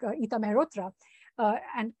 30s, like Ita Mehrotra,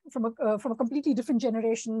 and from a completely different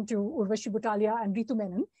generation to Urvashi Butalia and Ritu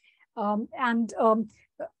Menon.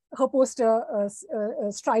 Her poster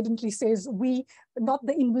stridently says, "We, not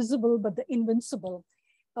the invisible, but the invincible."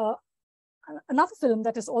 Another film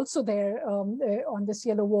that is also there on this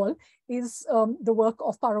yellow wall is the work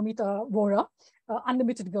of Paramita Vora,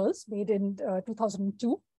 Unlimited Girls, made in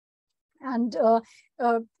 2002. And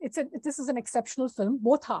this is an exceptional film,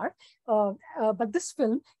 both are, but this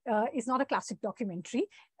film is not a classic documentary,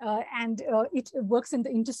 and it works in the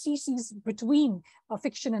interstices between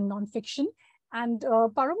fiction and non-fiction. And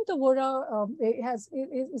Paramita Vora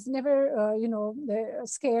is never,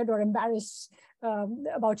 scared or embarrassed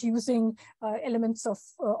about using elements of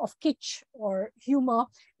kitsch or humor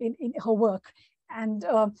in her work. And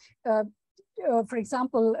for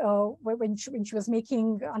example, when she was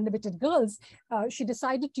making Unlimited Girls, she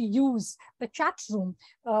decided to use the chat room,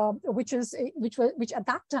 which at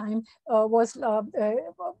that time was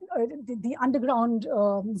the underground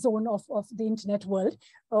zone of the internet world,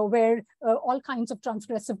 where all kinds of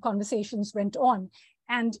transgressive conversations went on.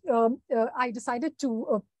 And I decided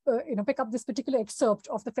to pick up this particular excerpt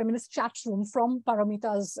of the feminist chat room from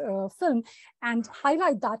Paramita's film and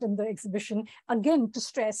highlight that in the exhibition, again to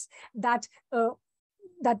stress that the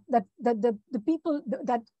people,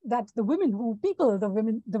 that the women who people the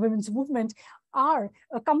women's movement are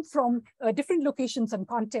come from different locations and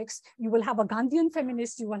contexts. You will have a Gandhian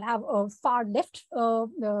feminist, you will have a far left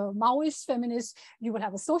Maoist feminist, you will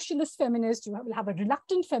have a socialist feminist, you will have a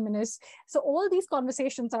reluctant feminist. So all these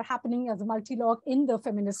conversations are happening as a multi-log in the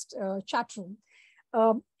feminist chat room.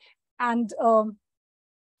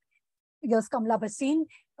 Here's Kamla Bhasin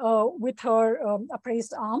with her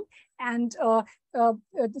appraised arm. And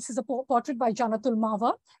this is a portrait by Janatul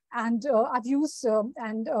Mava. And I've used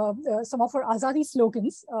some of her Azadi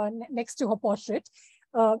slogans next to her portrait.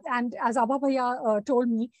 And as Abha Bhaiya told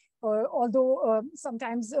me, although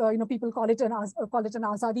sometimes people call it an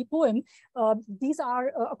Azadi poem, these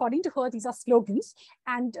are, according to her, these are slogans.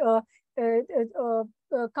 And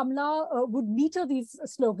Kamla would meter these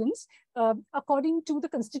slogans according to the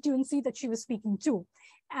constituency that she was speaking to.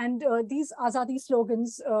 And these Azadi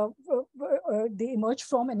slogans, they emerge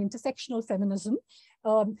from an intersectional feminism.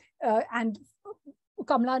 And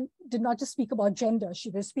Kamla did not just speak about gender, she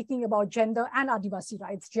was speaking about gender and Adivasi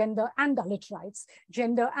rights, gender and Dalit rights,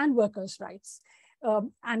 gender and workers' rights.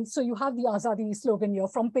 And so you have the Azadi slogan here: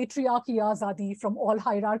 from patriarchy Azadi, from all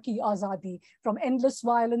hierarchy Azadi, from endless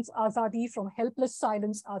violence Azadi, from helpless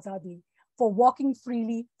silence Azadi, for walking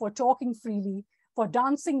freely, for talking freely, for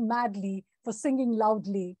dancing madly, for singing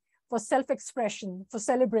loudly, for self-expression, for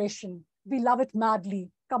celebration. We love it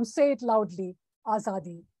madly. Come say it loudly,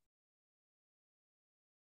 Azadi.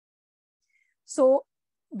 So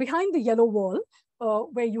behind the yellow wall,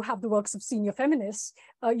 where you have the works of senior feminists,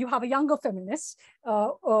 you have a younger feminist,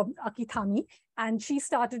 Akithami, and she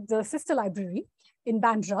started the Sister Library in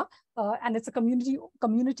Bandra, and it's a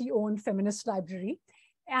community-owned feminist library.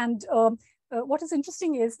 And what is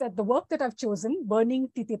interesting is that the work that I've chosen, Burning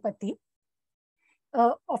Titepati,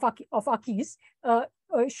 of Aki's,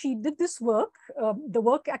 she did this work. The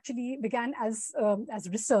work actually began as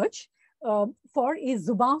research for a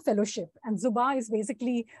Zuba fellowship. And Zuba is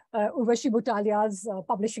basically Urvashi Butalia's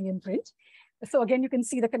publishing imprint. So again, you can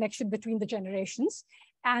see the connection between the generations.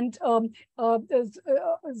 And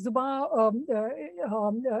Zuba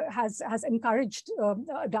has encouraged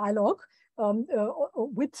a dialogue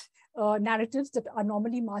with narratives that are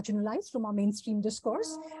normally marginalized from our mainstream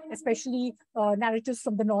discourse, especially narratives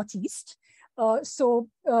from the Northeast. So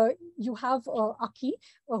you have Aki,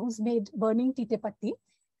 who's made Burning Titepati.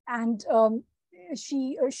 And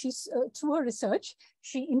she's through her research,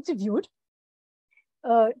 she interviewed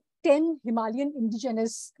 10 Himalayan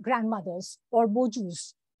indigenous grandmothers, or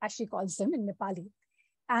Bojus, as she calls them in Nepali.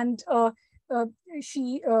 And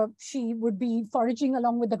she would be foraging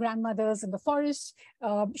along with the grandmothers in the forest.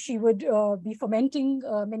 She would be fermenting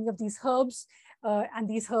many of these herbs. And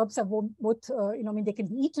these herbs have both, they can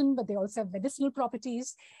be eaten, but they also have medicinal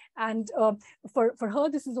properties. And for her,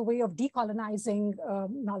 this is a way of decolonizing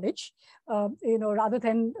knowledge, rather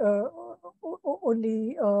than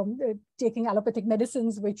only taking allopathic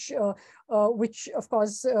medicines, which of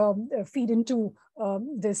course feed into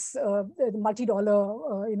this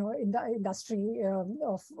multi-dollar, in the industry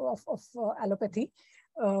of allopathy,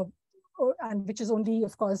 and which is only,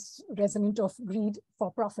 of course, resonant of greed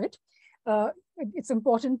for profit. It's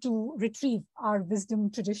important to retrieve our wisdom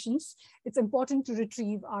traditions. It's important to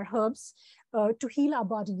retrieve our herbs, to heal our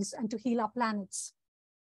bodies and to heal our planets.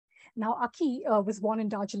 Now, Aki was born in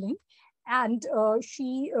Darjeeling, and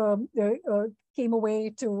she came away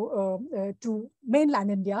to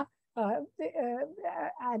mainland India,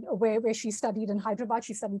 and where she studied in Hyderabad.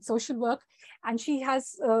 She studied social work, and she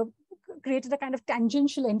has created a kind of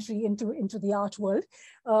tangential entry into the art world.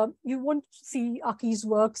 You won't see Aki's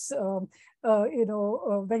works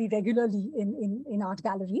very regularly in art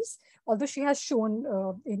galleries, although she has shown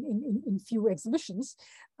in few exhibitions.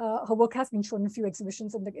 Her work has been shown in few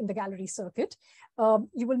exhibitions in the gallery circuit.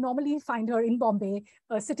 You will normally find her in Bombay,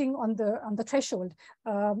 sitting on the threshold,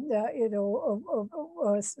 in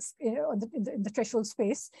the threshold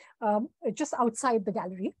space, just outside the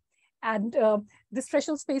gallery. And this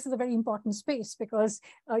threshold space is a very important space because,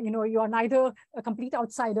 you are neither a complete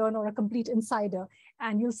outsider nor a complete insider.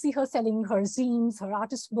 And you'll see her selling her zines, her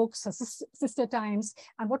artist books, her sister times.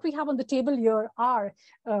 And what we have on the table here are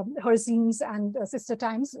her zines and sister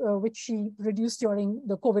times, which she produced during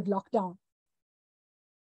the COVID lockdown.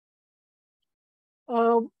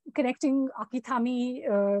 Connecting Akithami,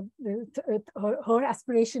 her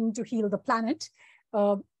aspiration to heal the planet,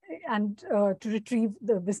 and to retrieve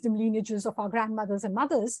the wisdom lineages of our grandmothers and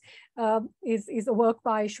mothers, is a work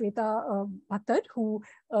by Shweta Bhattad, who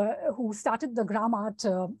started the Gram Art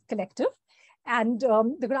Collective. And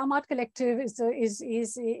the Gram Art Collective is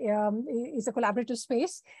a collaborative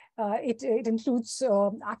space. It includes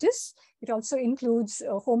artists. It also includes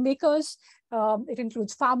homemakers. It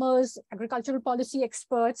includes farmers, agricultural policy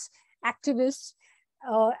experts, activists,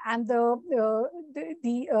 and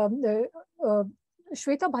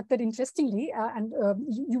Shweta Bhattad, interestingly, and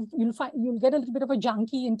you'll get a little bit of a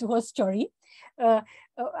junkie into her story.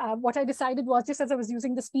 What I decided was, just as I was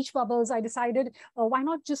using the speech bubbles, I decided why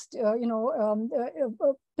not just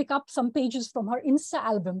pick up some pages from her Insta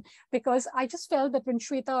album, because I just felt that when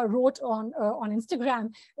Shweta wrote on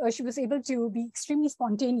Instagram, she was able to be extremely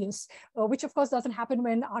spontaneous, which of course doesn't happen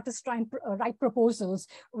when artists try and write proposals,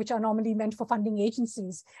 which are normally meant for funding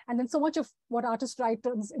agencies. And then so much of what artists write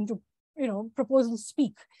turns into proposals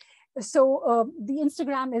speak. So the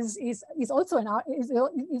Instagram is also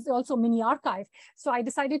a mini archive. So I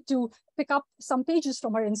decided to pick up some pages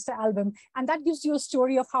from her Insta album, and that gives you a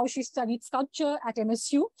story of how she studied sculpture at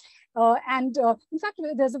MSU. In fact,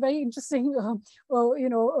 there's a very interesting,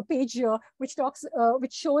 a page here which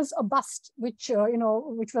shows a bust, which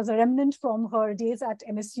was a remnant from her days at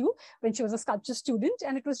MSU when she was a sculpture student,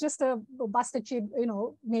 and it was just a bust that she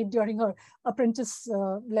made during her apprentice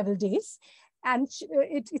level days. And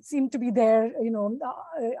it seemed to be there,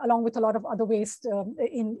 along with a lot of other waste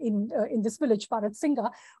in this village, Bharat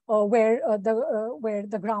Singha, where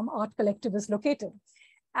the Gram Art Collective is located.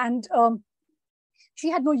 And she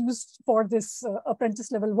had no use for this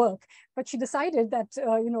apprentice level work, but she decided that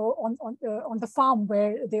on the farm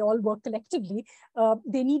where they all work collectively,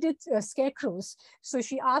 they needed scarecrows. So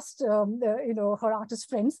she asked her artist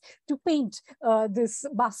friends to paint this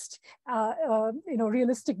bust,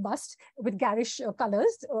 realistic bust with garish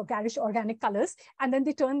colors, garish organic colors, and then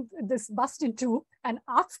they turned this bust into an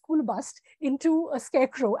art school bust into a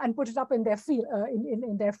scarecrow and put it up in their field,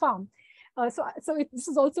 in their farm. This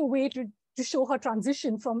is also a way to show her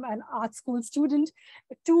transition from an art school student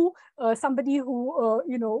to somebody who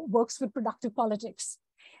works with productive politics.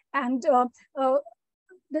 And there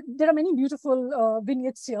are many beautiful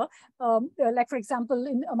vignettes here. Like, for example,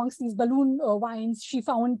 amongst these balloon wines, she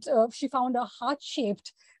found a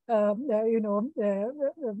heart-shaped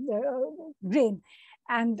grain.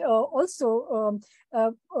 And also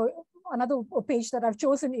another page that I've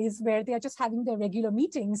chosen is where they are just having their regular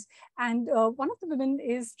meetings, and one of the women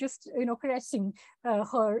is just caressing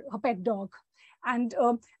her pet dog. And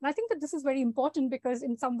I think that this is very important because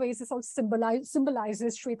in some ways this also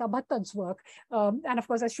symbolizes Shweta Bhattad's work. And of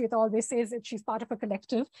course, as Shweta always says, she's part of a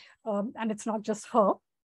collective, and it's not just her.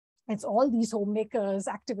 It's all these homemakers,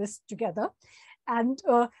 activists together. And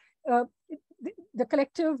the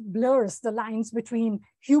collective blurs the lines between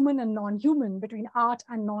human and non-human, between art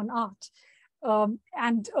and non-art.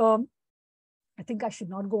 I think I should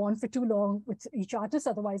not go on for too long with each artist,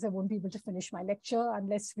 otherwise I won't be able to finish my lecture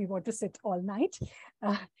unless we want to sit all night.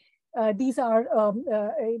 These are,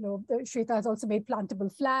 Shweta has also made plantable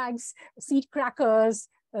flags, seed crackers,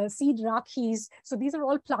 seed rakhis. So these are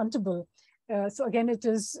all plantable. So again, it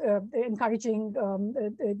is encouraging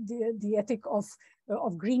the ethic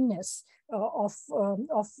of greenness, of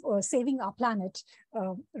saving our planet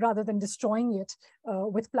rather than destroying it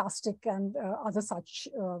with plastic and other such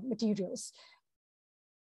materials.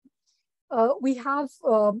 We have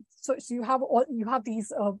so you have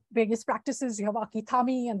these various practices. You have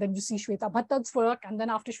Akithami, and then you see Shweta Bhattad's work, and then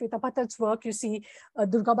after Shweta Bhattad's work, you see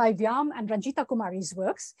Durgabai Vyam and Ranjita Kumari's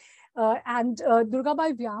works.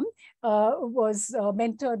 Durgabai Vyam was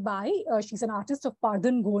mentored by, she's an artist of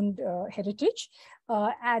Pardhan Gond heritage,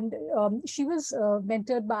 and she was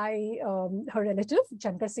mentored by her relative,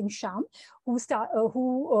 Jankar Singh Sham, who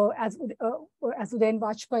as Udayan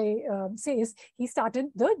Vajpayee says, he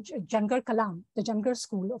started the Jankar Kalam, the Jankar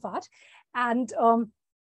School of Art. And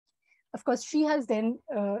of course, she has then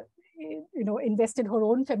invested her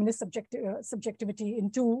own feminist subjectivity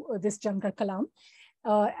into this Jankar Kalam.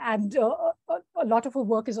 A lot of her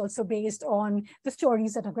work is also based on the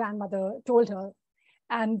stories that her grandmother told her.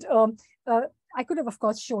 And I could have, of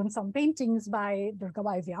course, shown some paintings by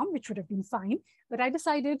Durgabai Vyam, which would have been fine. But I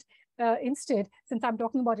decided instead, since I'm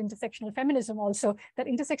talking about intersectional feminism also, that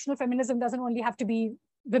intersectional feminism doesn't only have to be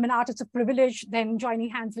women artists of privilege, then joining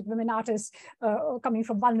hands with women artists coming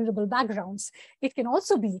from vulnerable backgrounds. It can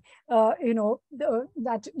also be,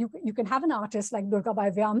 that you can have an artist like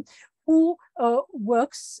Durgabai Vyam who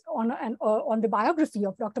works on the biography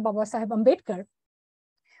of Dr. Babasaheb Ambedkar,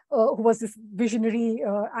 who was this visionary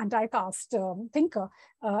anti-caste thinker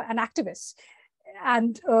and activist.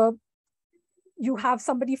 And you have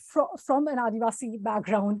somebody from an Adivasi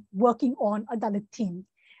background working on a Dalit theme.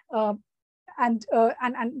 And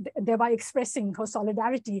thereby expressing her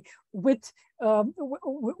solidarity with the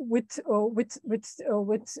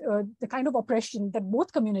kind of oppression that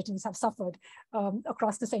both communities have suffered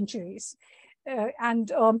across the centuries. In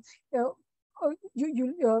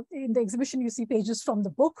the exhibition, you see pages from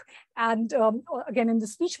the book, and again in the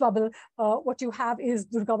speech bubble, what you have is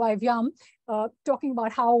Durgabai Vyam talking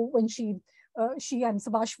about how when she and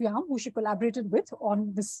Subhash Vyam, who she collaborated with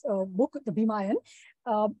on this book, The Bhimayan,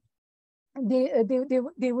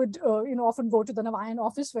 they would often go to the Navayan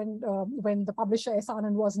office when the publisher S.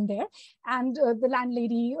 Anand wasn't there, and the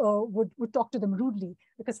landlady would talk to them rudely,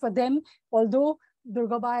 because for them, although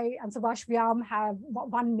Durgabai and Subhash Vyam have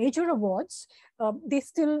won major awards,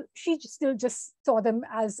 she still just saw them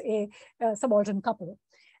as a subaltern couple.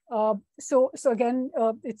 So again,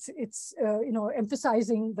 it's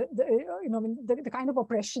emphasizing the kind of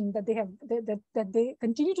oppression that they have, that they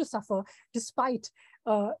continue to suffer despite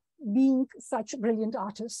being such brilliant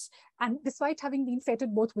artists, and despite having been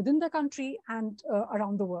feted both within the country and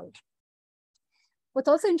around the world. What's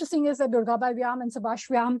also interesting is that Durgabai Vyam and Subhash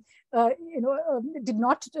Vyam, did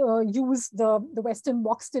not use the Western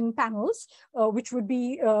boxed-in panels, which would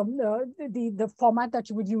be the format that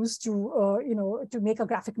you would use to make a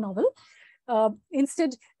graphic novel.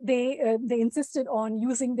 Instead, they insisted on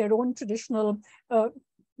using their own traditional,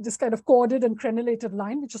 this kind of corded and crenellated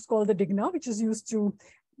line, which is called the digna, which is used to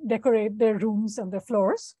decorate their rooms and their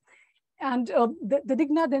floors. And the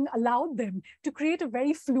digna then allowed them to create a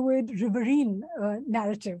very fluid riverine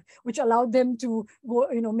narrative, which allowed them to go,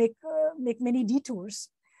 make many detours.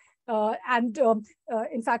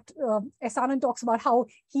 In fact, S. Anand talks about how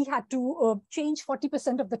he had to change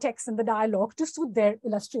 40% of the text in the dialogue to suit their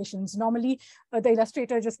illustrations. Normally, the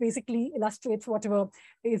illustrator just basically illustrates whatever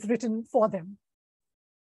is written for them.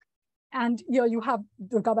 And here you have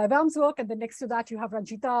Durgabai Vyam's work, and then next to that you have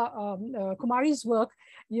Ranjita Kumari's work.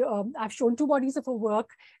 I've shown two bodies of her work,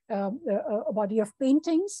 a body of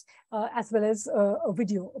paintings, as well as a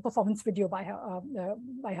performance video by her.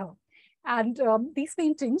 And these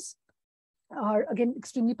paintings are again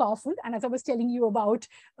extremely powerful. And as I was telling you about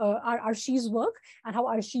Arshi's work and how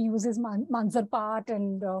Arshi uses manzar part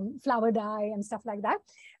and flower dye and stuff like that,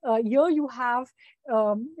 here you have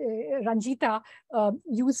Ranjita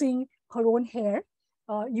using her own hair,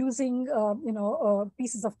 using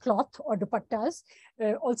pieces of cloth or dupattas,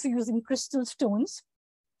 also using crystal stones.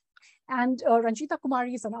 And Ranjita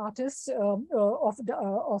Kumari is an artist of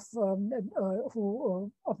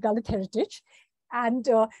Dalit heritage, and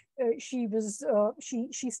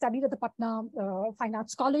she studied at the Patna Fine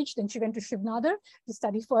Arts College. Then she went to Shiv Nadar to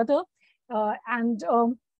study further,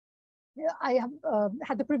 I have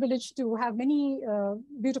had the privilege to have many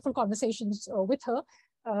beautiful conversations with her.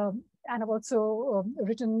 And I've also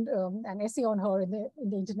written an essay on her in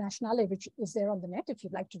the Internationale, which is there on the net if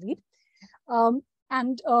you'd like to read.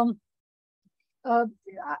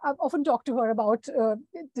 I've often talked to her about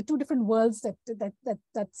the two different worlds that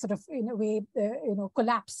sort of, in a way,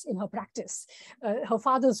 collapse in her practice. Her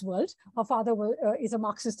father's world. Her father is a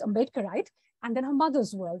Marxist Ambedkarite, and then her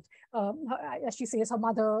mother's world. As she says, her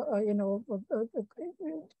mother,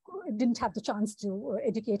 didn't have the chance to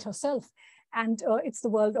educate herself, and it's the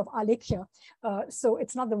world of Alekhya. So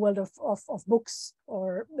it's not the world of books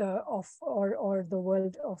or the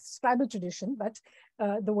world of scribal tradition, but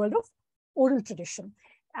the world of oral tradition.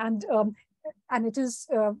 And it is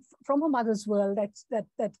from her mother's world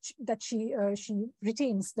that she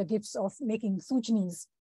retains the gifts of making sujnis,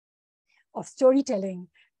 of storytelling,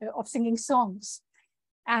 of singing songs.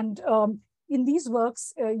 And in these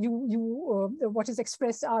works, what is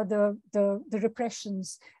expressed are the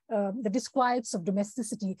repressions, the disquiets of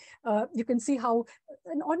domesticity. You can see how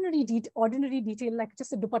an ordinary detail, like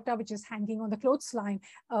just a dupatta which is hanging on the clothesline,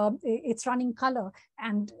 it's running color,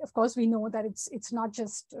 and of course we know that it's not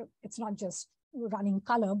just running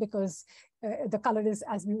color because the color is,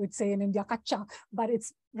 as we would say in India, kacha, but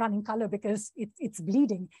it's running color because it's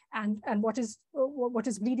bleeding, and what is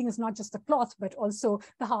bleeding is not just the cloth but also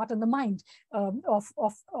the heart and the mind of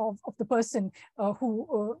the person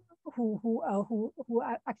who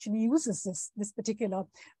actually uses this particular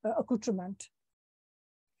accoutrement.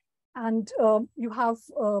 And you have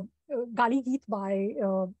Gali Geet by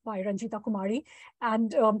Ranjita Kumari,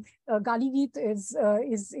 and Gali Geet is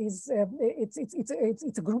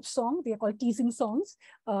it's a group song. They are called teasing songs.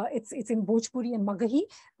 It's in Bhojpuri and Magahi,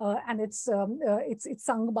 and it's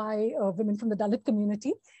sung by women from the Dalit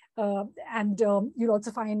community. And you'll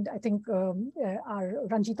also find, I think, our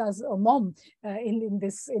Ranjita's mom in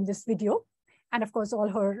this video, and of course all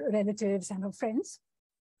her relatives and her friends.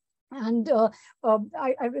 And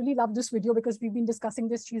I really love this video because we've been discussing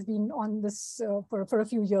this. She's been on this for a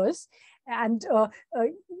few years. And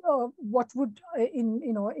what would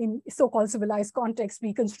in so-called civilized context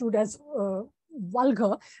be construed as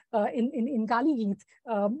vulgar in Gali Geet,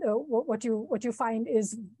 what you find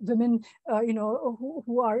is women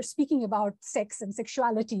who are speaking about sex and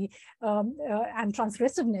sexuality and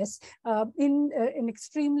transgressiveness in an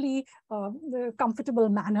extremely comfortable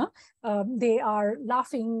manner. They are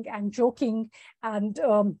laughing and joking, and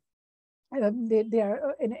they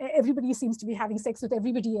are everybody seems to be having sex with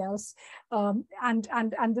everybody else, and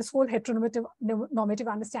this whole heteronormative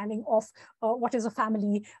understanding of what is a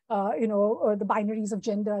family, the binaries of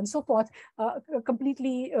gender and so forth,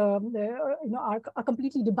 completely are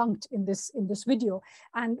completely debunked in this video.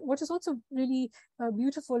 And what is also really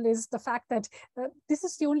beautiful is the fact that this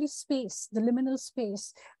is the only space, the liminal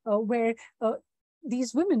space, where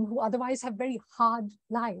these women who otherwise have very hard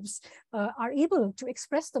lives are able to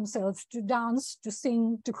express themselves, to dance, to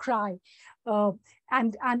sing, to cry.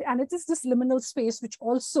 And it is this liminal space which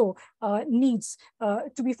also needs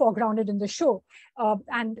to be foregrounded in the show.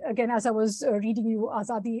 And again, as I was reading you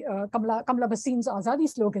Azadi, Kamala Bhasin's Azadi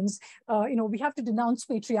slogans, we have to denounce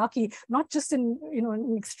patriarchy, not just in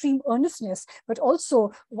extreme earnestness, but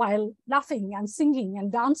also while laughing and singing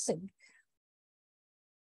and dancing.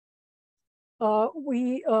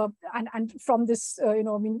 And from this,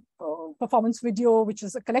 performance video, which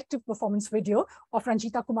is a collective performance video of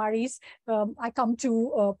Ranjita Kumari's, I come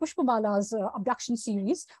to Pushpamala's abduction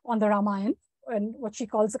series on the Ramayana, and what she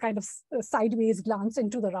calls a kind of sideways glance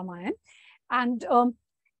into the Ramayana. And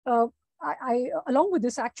along with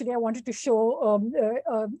this, actually, I wanted to show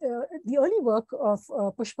the early work of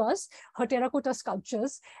Pushpa's, her terracotta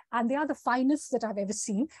sculptures, and they are the finest that I've ever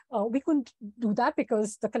seen. We couldn't do that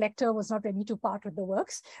because the collector was not ready to part with the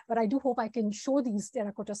works, but I do hope I can show these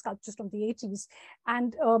terracotta sculptures from the 80s.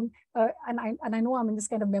 And I know I'm in this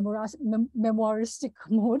kind of memoiristic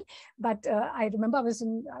mode, but I remember I was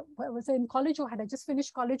in college, or had I just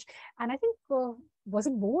finished college, and I think was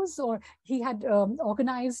it Bose, or he had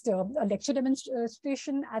organized a lecture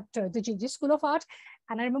demonstration at the JJ School of Art.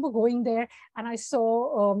 And I remember going there and I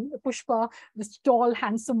saw Pushpa, this tall,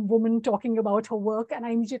 handsome woman, talking about her work, and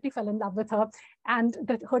I immediately fell in love with her and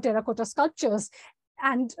her terracotta sculptures.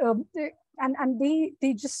 And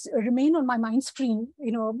they just remain on my mind screen,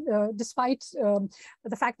 despite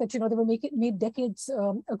the fact that they were made decades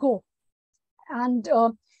ago. And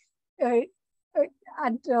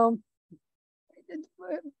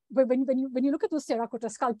when you look at those terracotta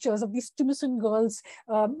sculptures of these Tunisian girls,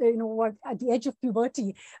 at the edge of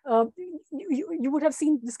puberty, you would have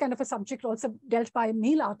seen this kind of a subject also dealt by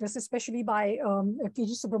male artists, especially by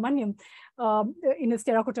K.G. Subramaniam in his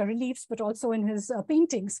terracotta reliefs, but also in his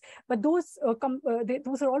paintings. But those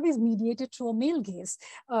those are always mediated through a male gaze.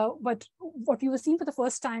 But what you were seeing for the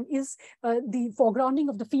first time is the foregrounding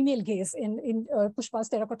of the female gaze in Pushpa's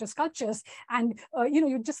terracotta sculptures, and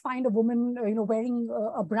you just find a woman wearing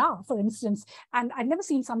a bra, for instance, and I'd never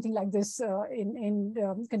seen something like this in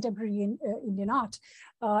contemporary Indian art.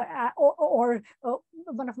 Or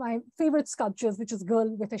one of my favorite sculptures, which is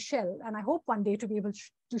Girl with a Shell, and I hope one day to be able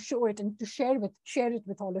to show it and to share it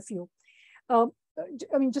with all of you.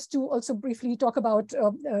 I mean, just to also briefly talk about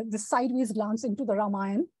the sideways glance into the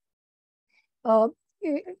Ramayana.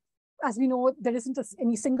 As we know, there isn't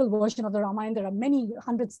any single version of the Ramayana. There are many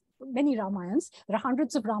Ramayans. There are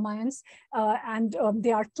hundreds of Ramayans, and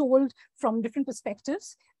they are told from different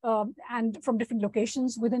perspectives and from different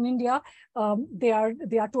locations within India. They are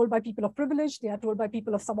told by people of privilege. They are told by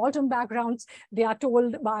people of subaltern backgrounds. They are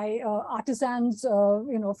told by artisans,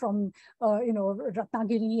 from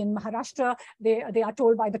Ratnagiri in Maharashtra. They are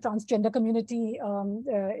told by the transgender community.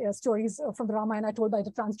 Stories from the Ramayana are told by the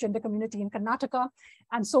transgender community in Karnataka,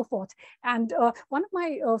 and so forth. And one of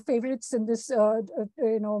my favorites in this,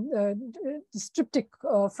 this triptych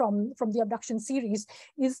from the abduction series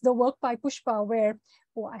is the work by Pushpa, where,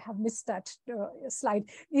 oh, I have missed that slide,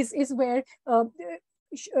 is where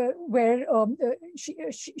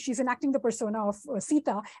she's enacting the persona of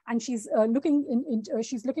Sita, and she's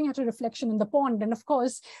she's looking at a reflection in the pond, and of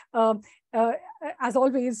course, as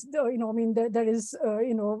always, there is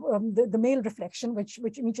the male reflection, which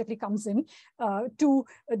immediately comes in to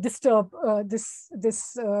disturb this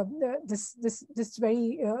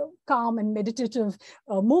very calm and meditative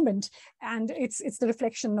moment, and it's the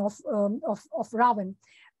reflection of Ravan.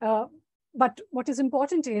 But what is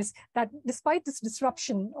important is that despite this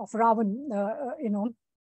disruption of Ravan,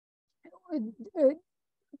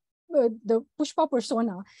 the Pushpa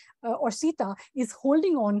persona or Sita is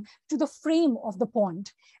holding on to the frame of the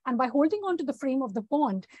pond. And by holding on to the frame of the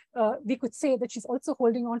pond, we could say that she's also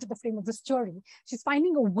holding on to the frame of the story. She's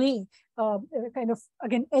finding a way, kind of,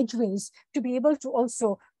 again, edgeways to be able to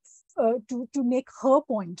also to make her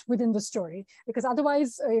point within the story, because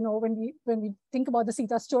otherwise, when we think about the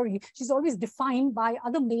Sita story, she's always defined by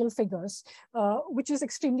other male figures, which is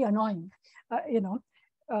extremely annoying.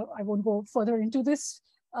 I won't go further into this,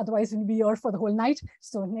 otherwise we'll be here for the whole night.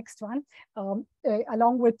 So next one,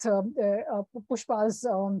 along with Pushpa's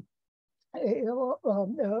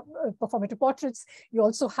performative portraits, you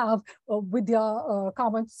also have Vidya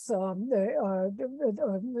Kamat's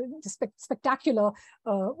spectacular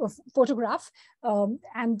photograph,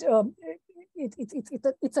 and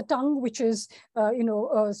it's a tongue which is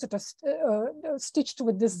sort of stitched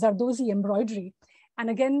with this Zardozi embroidery. And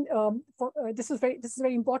again, this is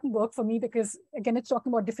very important work for me, because again, it's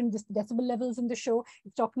talking about different decibel levels in the show.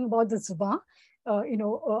 It's talking about the zuba.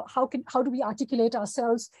 How do we articulate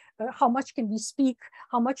ourselves? How much can we speak?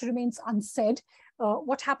 How much remains unsaid?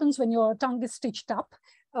 What happens when your tongue is stitched up?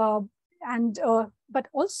 But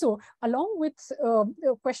also, along with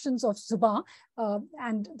questions of zuba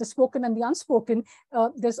and the spoken and the unspoken,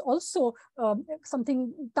 there's also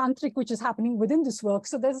something tantric which is happening within this work.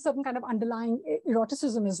 So there's a certain kind of underlying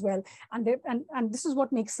eroticism as well, and this is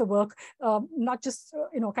what makes the work not just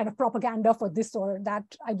kind of propaganda for this or that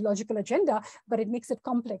ideological agenda, but it makes it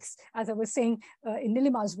complex. As I was saying, in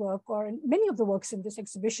Nilima's work, or in many of the works in this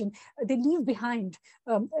exhibition, they leave behind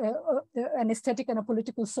an aesthetic and a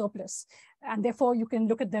political surplus, and therefore you can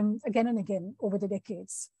look at them again and again over the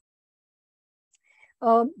decades.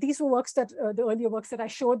 These were works that, the earlier works that I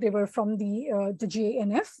showed, they were from the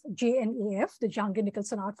JNAF, the Jehangir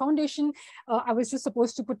Nicholson Art Foundation. I was just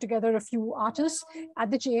supposed to put together a few artists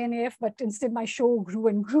at the JNAF, but instead my show grew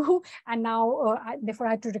and grew, and now therefore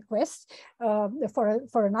I had to request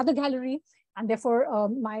for another gallery. And therefore,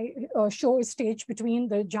 my show is staged between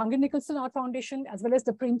the Jehangir Nicholson Art Foundation as well as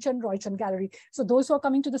the Premchand Roychand Gallery. So those who are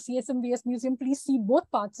coming to the CSMVS Museum, please see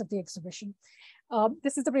both parts of the exhibition.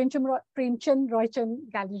 This is the Premchand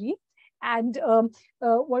Roychand Gallery. And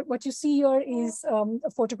what you see here is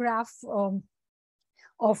a photograph of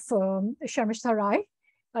Sharmishta Rai.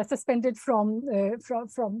 suspended from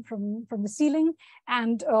the ceiling.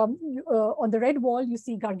 And on the red wall, you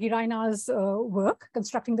see Gargi Raina's work,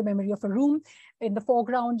 Constructing the Memory of a Room. In the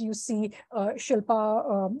foreground, you see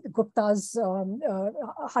Shilpa Gupta's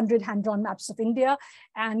 100 hand-drawn maps of India.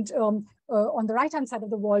 And on the right-hand side of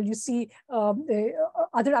the wall, you see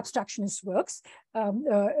other abstractionist works,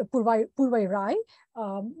 Purvai Rai,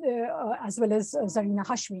 as well as Zarina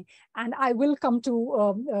Hashmi. And I will come to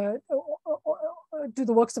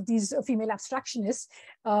the works of these female abstractionists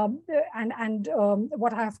and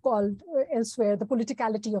what I have called elsewhere the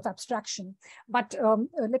politicality of abstraction. But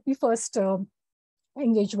let me first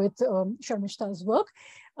engage with Sharmishta's work.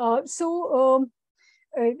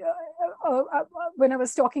 When I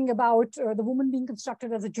was talking about the woman being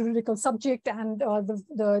constructed as a juridical subject and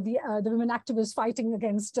the women activists fighting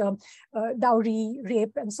against dowry,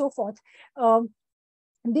 rape, and so forth,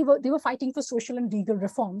 they were fighting for social and legal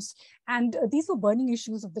reforms, and these were burning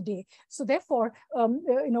issues of the day. So therefore,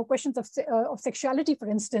 questions of sexuality, for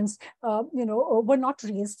instance, were not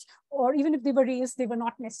raised, or even if they were raised, they were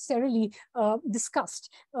not necessarily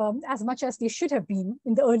discussed as much as they should have been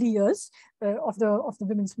in the early years of the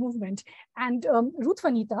women's movement. And Ruth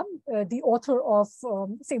Vanita, the author of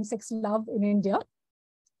Same-Sex Love in India,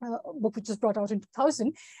 book which was brought out in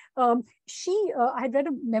 2000, I had read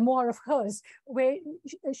a memoir of hers where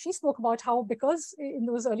she spoke about how, because in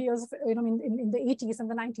those early years, in the 80s and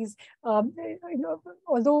the 90s,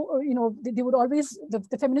 although they would always,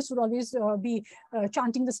 the feminists would always be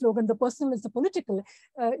chanting the slogan, "The personal is the political."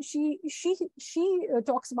 She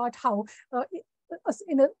talks about how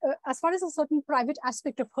as far as a certain private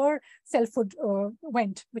aspect of her selfhood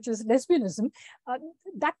went, which is lesbianism,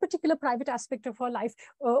 that particular private aspect of her life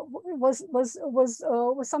was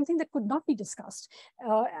something that could not be discussed,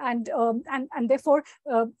 and therefore.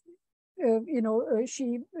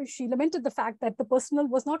 She lamented the fact that the personal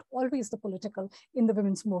was not always the political in the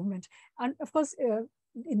women's movement, and of course,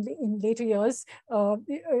 in later years,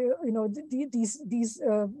 these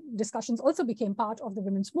discussions also became part of the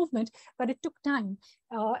women's movement, but it took time,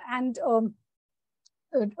 and.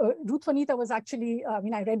 Ruth Vanita was actually,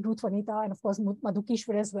 I read Ruth Vanita and of course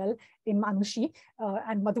Madhukishwar as well in Manushi,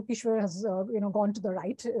 and Madhukishwar has gone to the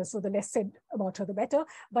right, so the less said about her the better.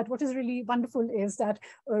 But what is really wonderful is that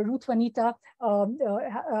Ruth Vanita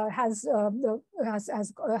has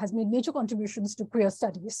made major contributions to queer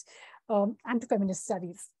studies and to feminist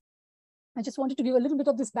studies. I just wanted to give a little bit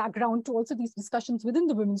of this background to also these discussions within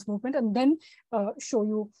the women's movement, and then show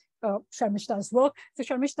you Sharmishta's work. So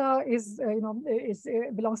Sharmishta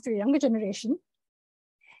belongs to a younger generation,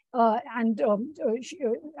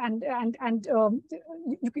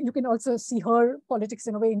 you can also see her politics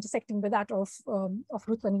in a way intersecting with that of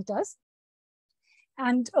Ruth Vanita's.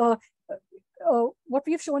 And what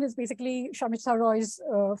we have shown is basically Sharmishta Roy's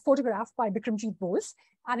photograph by Bikramjit Bose,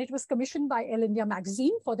 and it was commissioned by Elle India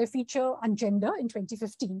magazine for their feature on gender in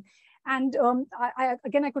 2015. And I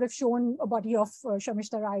could have shown a body of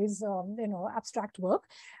Sharmishta Roy's, abstract work,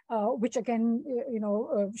 which again,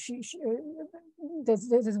 there's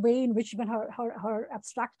this way in which even her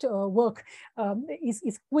abstract work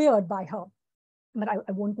is queered by her. But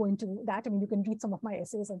I won't go into that. You can read some of my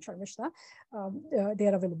essays on Sharmishta. They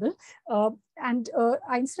are available.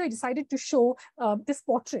 I instead decided to show this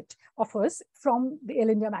portrait of hers from the Elle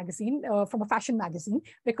India magazine, from a fashion magazine,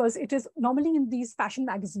 because it is normally in these fashion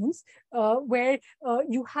magazines where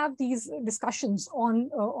you have these discussions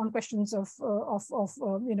on questions of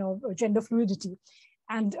gender fluidity.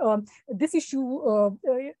 And this issue,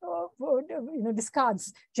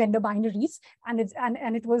 discards gender binaries, and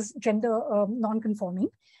it was gender non-conforming.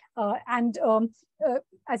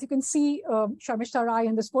 As you can see, Sharmishta Rai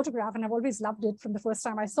in this photograph, and I've always loved it from the first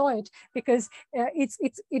time I saw it, because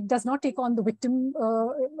it does not take on the victim,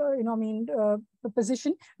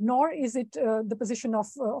 position, nor is it the position of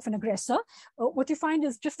an aggressor. What you find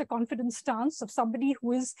is just a confident stance of somebody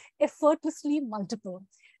who is effortlessly multiple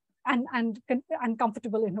and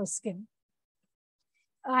comfortable in her skin.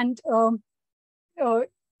 And I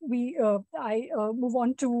move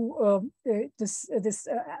on to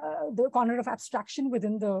the corner of abstraction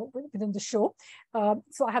within the show.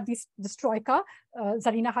 So I have this troika,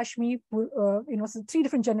 Zarina Hashmi, so 3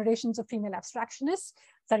 different generations of female abstractionists.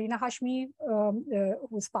 Zarina Hashmi,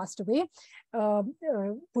 who's passed away,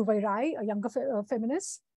 Purvai Rai, a younger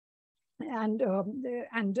feminist, and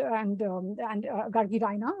Gargi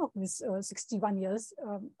Raina, who is 61 years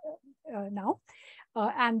now,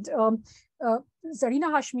 and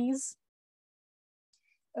Zarina Hashmi's.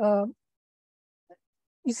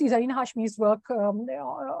 You see Zarina Hashmi's work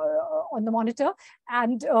on the monitor,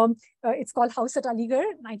 and it's called House at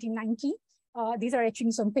Aligarh, 1990. These are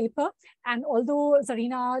etchings on paper. And although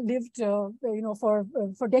Zarina lived,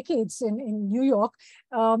 for decades in New York,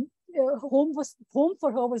 home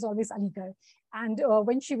for her was always Aligarh. And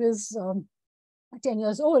when she was 10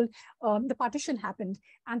 years old, the partition happened,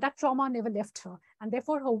 and that trauma never left her. And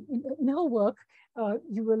therefore, in her work,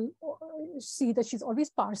 you will see that she's always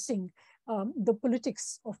parsing the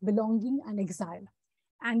politics of belonging and exile.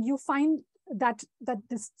 And you find that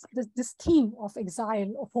this theme of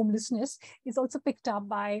exile, of homelessness, is also picked up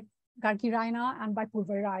by Gargi Raina and by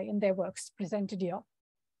Purvai Rai in their works presented here.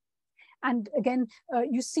 And again,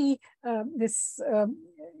 you see the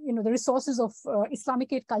resources of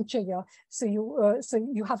Islamicate culture here. So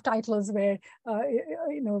you have titles where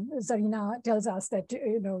Zarina tells us that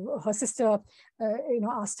her sister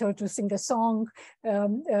asked her to sing a song.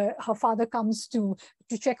 Her father comes to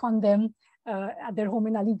check on them at their home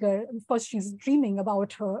in Aligarh. Of course, she's dreaming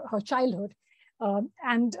about her childhood. Their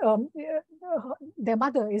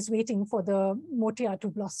mother is waiting for the motia to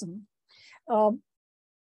blossom.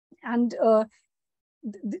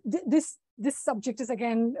 This subject is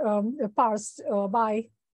again parsed by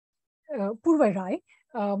Purvai Rai,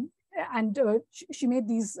 and she made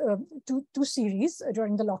these two series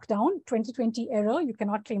during the lockdown. 2020 Error, You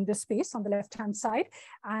Cannot Claim This Space on the left-hand side,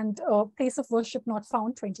 and Place of Worship Not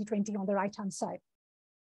Found, 2020 on the right-hand side.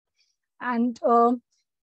 And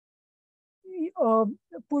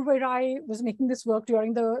Purvai Rai was making this work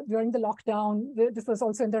during the lockdown. This was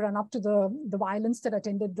also in the run-up to the violence that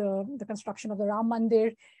attended the construction of the Ram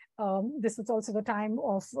Mandir. This was also the time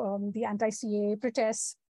of the anti-CAA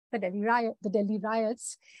protests, the Delhi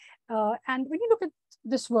riots. And when you look at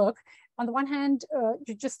this work, on the one hand,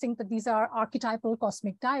 you just think that these are archetypal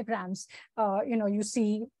cosmic diagrams. You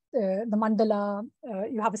see the mandala,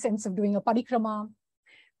 you have a sense of doing a parikrama.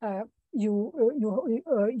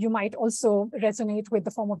 You might also resonate with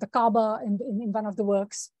the form of the Kaaba in one of the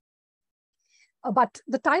works. But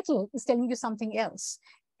the title is telling you something else.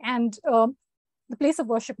 And the place of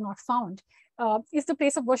worship not found. Is the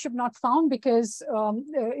place of worship not found because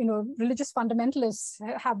religious fundamentalists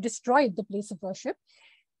have destroyed the place of worship?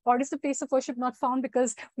 Or is the place of worship not found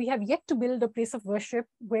because we have yet to build a place of worship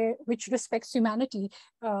which respects humanity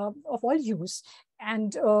of all hues,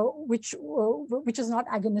 and which is not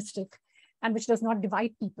agonistic and which does not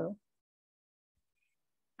divide people?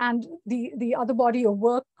 And the other body of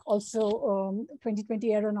work, also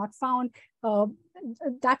 2020 Error Not Found,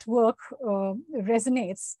 that work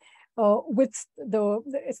resonates with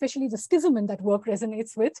especially the schism in that work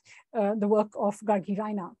resonates with the work of Gargi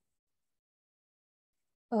Raina.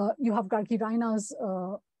 You have Gargi Raina's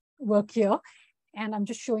work here, and I'm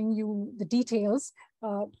just showing you the details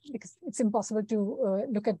because it's impossible to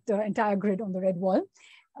look at the entire grid on the red wall.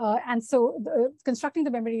 And so constructing the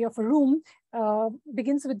memory of a room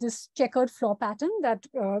begins with this checkered floor pattern that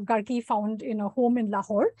Gargi found in a home in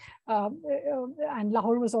Lahore. And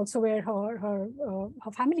Lahore was also where her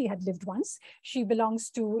family had lived once. She belongs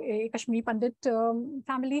to a Kashmiri Pandit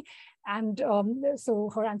family. And so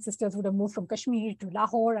her ancestors would have moved from Kashmir to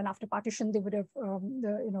Lahore, and after partition, they would have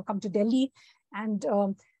come to Delhi. And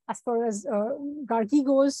as far as Gargi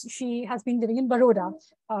goes, she has been living in Baroda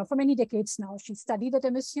for many decades now. She studied at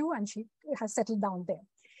MSU and she has settled down there.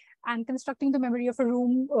 And constructing the memory of a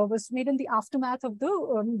room was made in the aftermath of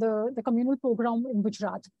the communal pogrom in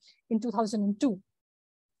Gujarat in 2002.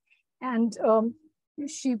 And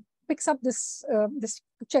she picks up this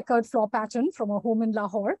checkered floor pattern from a home in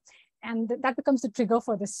Lahore, and that becomes the trigger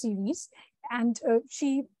for this series. And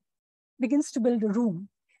she begins to build a room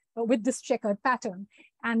with this checkered pattern,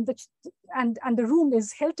 and the room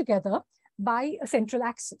is held together by a central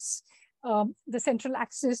axis. The central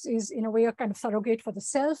axis is in a way a kind of surrogate for the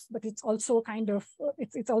self, but it's also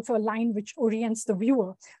it's also a line which orients the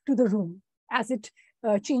viewer to the room as it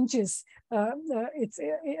changes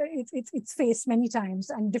its face many times,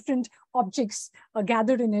 and different objects are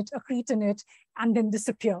gathered in it, accrete in it, and then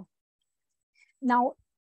disappear. Now,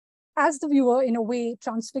 as the viewer, in a way,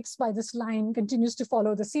 transfixed by this line, continues to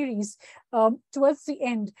follow the series, towards the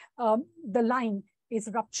end, the line is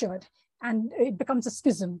ruptured and it becomes a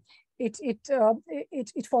schism. It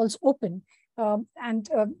falls open, and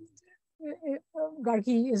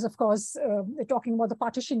Gargi is, of course, talking about the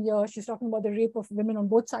partition here. She's talking about the rape of women on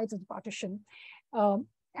both sides of the partition.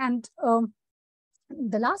 And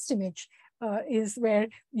the last image is where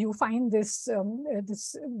you find this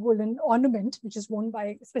woolen ornament, which is worn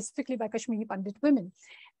specifically by Kashmiri Pandit women.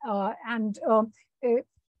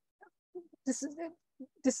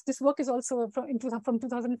 This work is also from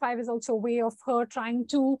 2005 is also a way of her trying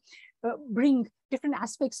to bring different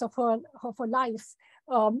aspects of her life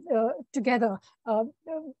together,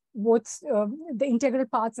 both the integral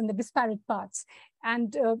parts and the disparate parts.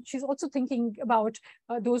 And she's also thinking about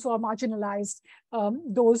those who are marginalized,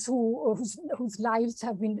 those whose lives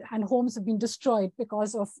have been and homes have been destroyed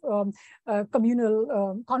because of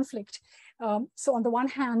communal conflict. So on the one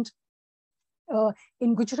hand,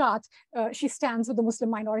 in Gujarat, she stands with the Muslim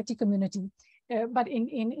minority community. But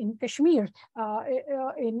in Kashmir,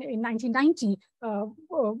 in 1990,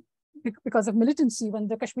 because of militancy, when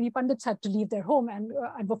the Kashmiri Pandits had to leave their home and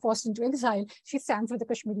were forced into exile, she stands with the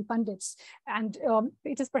Kashmiri Pandits. And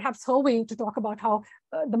it is perhaps her way to talk about how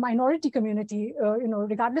the minority community,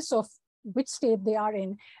 regardless of which state they are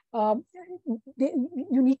in,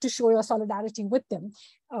 you need to show your solidarity with them.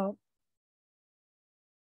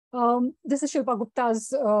 This is Shilpa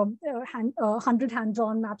Gupta's 100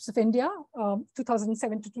 hand-drawn maps of India,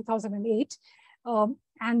 2007 to 2008.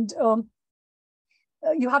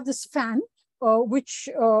 You have this fan, which,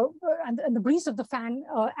 and the breeze of the fan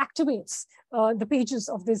activates the pages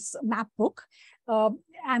of this map book.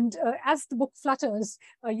 As the book flutters,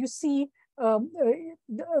 you see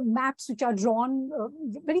maps which are drawn,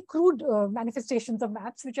 very crude manifestations of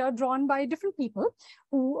maps, which are drawn by different people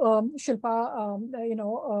who Shilpa,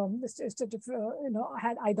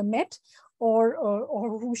 had either met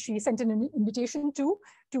or who she sent an invitation to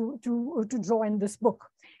draw in this book.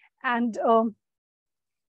 And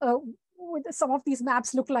some of these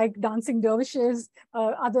maps look like dancing dervishes,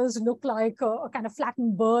 others look like a kind of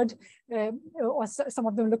flattened bird, or some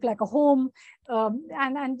of them look like a home, or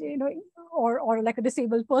like a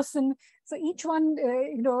disabled person. So each one,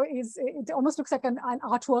 it almost looks like an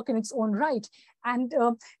artwork in its own right. And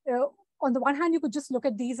on the one hand, you could just look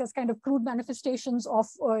at these as kind of crude manifestations of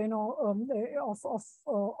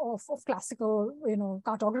classical,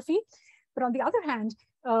 cartography. But on the other hand,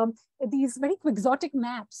 these very quixotic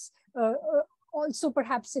maps also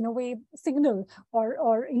perhaps in a way signal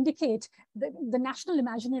or indicate the national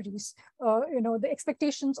imaginaries, the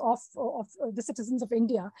expectations of the citizens of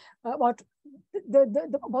India about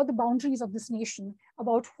the boundaries of this nation,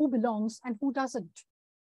 about who belongs and who doesn't.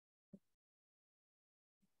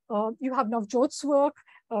 You have Navjot's work,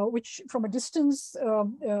 which from a distance,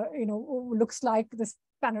 looks like this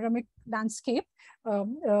panoramic landscape,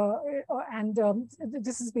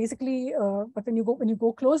 this is basically. But when you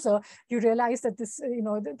go closer, you realize that this,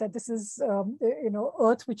 that this is,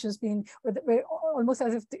 earth which has been almost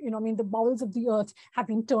as if the bowels of the earth have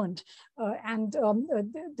been turned, the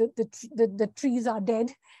trees are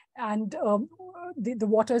dead, and the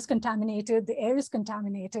water is contaminated, the air is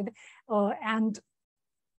contaminated, and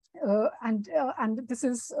this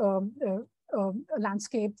is a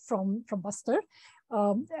landscape from Bastar,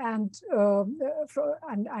 and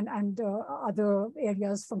other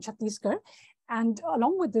areas from Chhattisgarh. And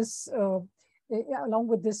along with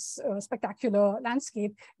this spectacular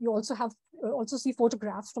landscape, you also see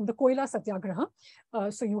photographs from the Koila Satyagraha.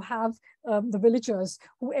 So you have the villagers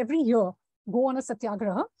who every year go on a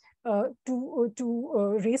satyagraha to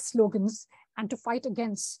raise slogans and to fight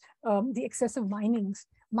against the excessive mining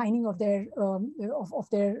of their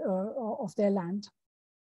land.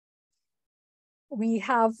 We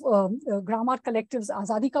have Gram Art Collective's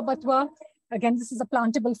Azadi Ka Batwa. Again, this is a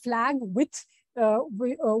plantable flag with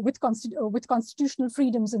constitutional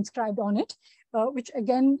freedoms inscribed on it, which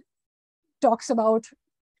again talks about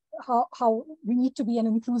how we need to be an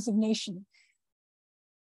inclusive nation.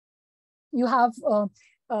 You have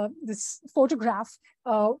this photograph,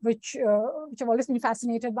 which I've always been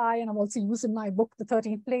fascinated by, and I've also used in my book, The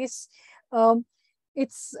 13th Place.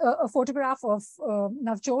 It's a photograph of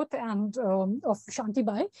Navjot and of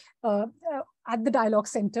Shantibai at the Dialogue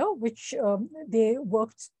Center, which they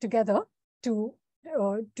worked together to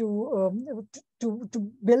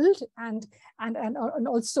build, and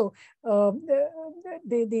also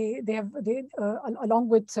they have along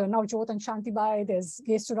with Navjot and Shantibai, there's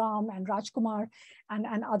Gesuram and Rajkumar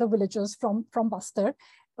and other villagers from Bastar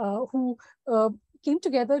who came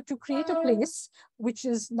together to create a place which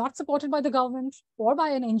is not supported by the government or by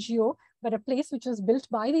an NGO, but a place which is built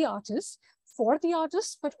by the artists, for the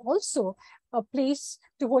artists, but also a place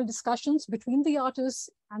to hold discussions between the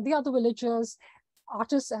artists and the other villagers,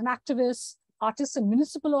 artists and activists, artists and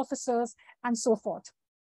municipal officers, and so forth.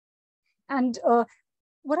 And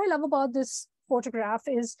what I love about this photograph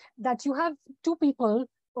is that you have two people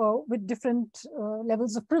with different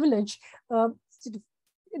levels of privilege.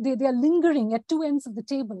 They are lingering at two ends of the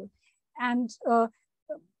table. And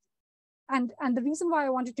And the reason why I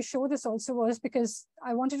wanted to show this also was because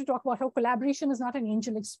I wanted to talk about how collaboration is not an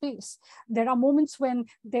angelic space. There are moments when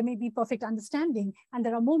there may be perfect understanding, and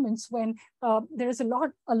there are moments when there is a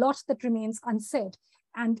lot that remains unsaid,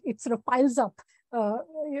 and it sort of piles up,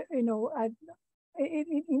 you know, at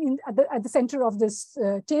the center of this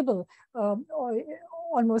table,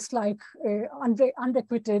 almost like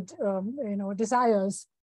unrequited, you know, desires,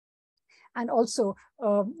 and also,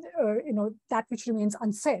 you know, that which remains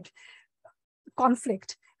unsaid.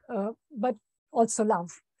 Conflict, but also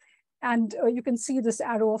love. And you can see this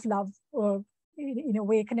arrow of love in a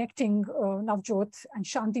way connecting Navjot and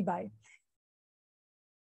Shantibai.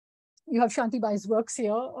 You have Shantibai's works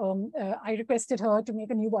here. I requested her to make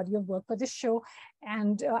a new body of work for this show.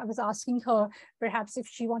 And I was asking her perhaps if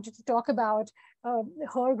she wanted to talk about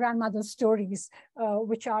her grandmother's stories,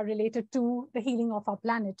 which are related to the healing of our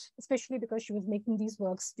planet, especially because she was making these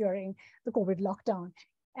works during the COVID lockdown.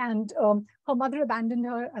 And her mother abandoned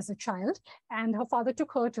her as a child, and her father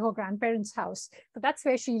took her to her grandparents' house. So that's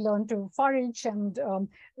where she learned to forage and to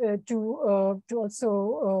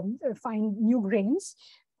also find new grains,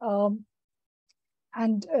 and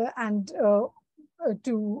to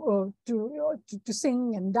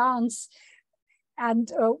sing and dance.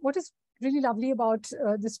 And what is really lovely about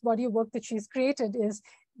this body of work that she's created is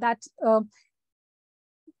that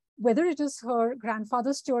whether it is her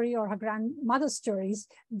grandfather's story or her grandmother's stories,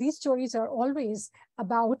 these stories are always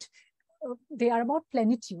about, they are about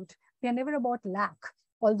plenitude. They are never about lack.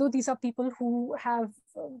 Although these are people who have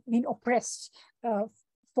been oppressed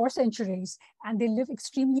for centuries and they live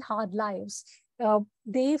extremely hard lives,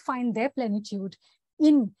 they find their plenitude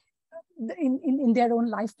in their own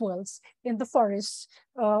life worlds, in the forests,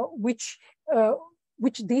 which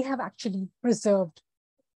they have actually preserved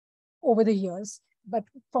over the years, but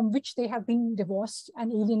from which they have been divorced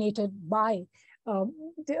and alienated by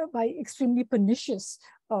extremely pernicious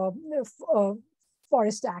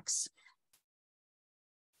forest acts.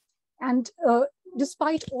 And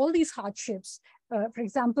despite all these hardships, for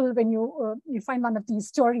example, when you find one of these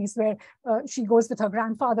stories where she goes with her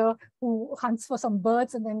grandfather who hunts for some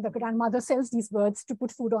birds, and then the grandmother sells these birds to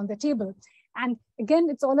put food on the table. And again,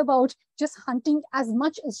 it's all about just hunting as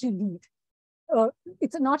much as you need.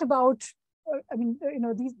 It's not about, I mean, you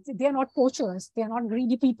know, they are not poachers. They are not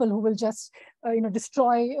greedy people who will just, you know,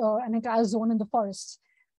 destroy an entire zone in the forest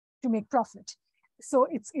to make profit. So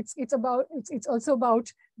it's also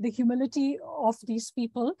about the humility of these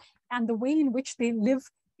people and the way in which they live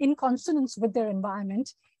in consonance with their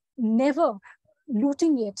environment, never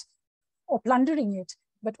looting it or plundering it,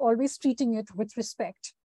 but always treating it with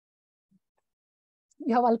respect.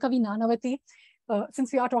 You have Alkavi Nanavati.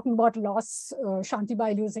 Since we are talking about loss,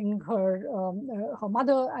 Shantibai losing her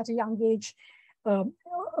mother at a young age,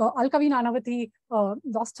 Alkavi Nanavati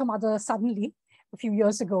lost her mother suddenly a few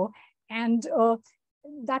years ago, and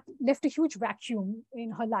that left a huge vacuum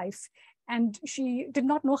in her life. And she did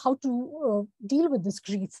not know how to deal with this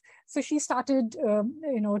grief. So she started,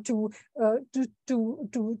 you know, to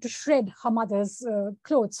shred her mother's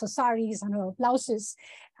clothes, her saris and her blouses,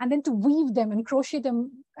 and then to weave them and crochet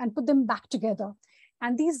them and put them back together.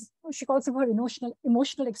 And these, she calls them her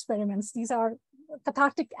emotional experiments. These are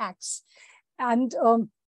cathartic acts. And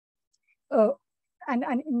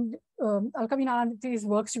in Alkavi Nanavati's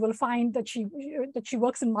works, you will find that she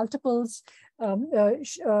works in multiples.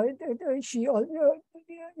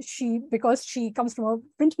 Because she comes from a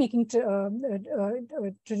printmaking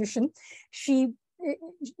tradition,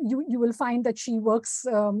 you will find that she works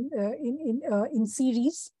in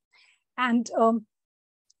series, and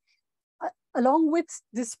along with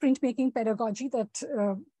this printmaking pedagogy that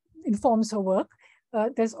informs her work,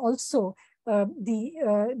 there's also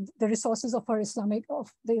the resources of her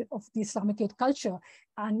of the Islamicate culture.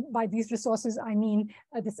 And by these resources, I mean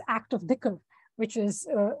this act of dhikr, which is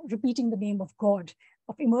repeating the name of God,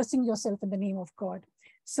 of immersing yourself in the name of God.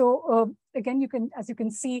 So again, as you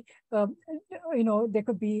can see, you know, there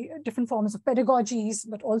could be different forms of pedagogies,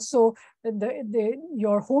 but also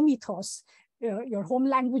your home ethos, your home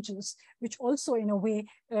languages, which also in a way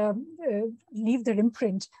leave their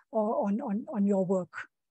imprint on your work.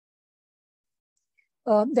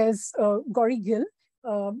 There's Gauri Gill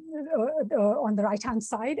on the right-hand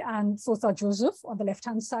side and Sosa Joseph on the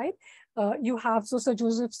left-hand side. You have Sosa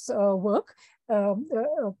Joseph's work,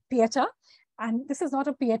 Pieta, and this is not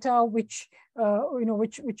a Pieta which you know,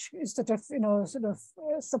 which is sort of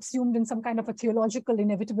subsumed in some kind of a theological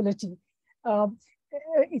inevitability.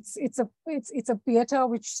 It's a Pieta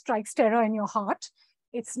which strikes terror in your heart.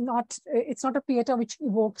 It's not a Pieta which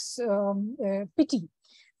evokes pity.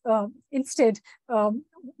 Instead,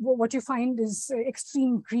 what you find is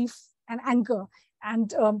extreme grief anger.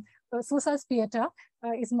 And Sosa's theater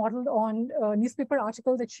is modeled on a newspaper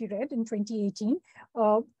article that she read in 2018,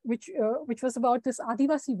 which was about this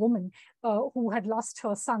Adivasi woman who had lost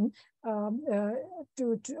her son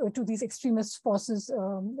to these extremist forces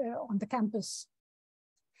on the campus.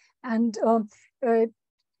 And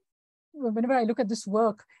whenever I look at this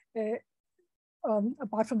work,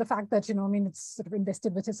 apart from the fact that, I mean, it's sort of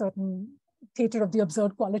invested with a certain theater of the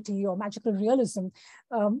absurd quality or magical realism,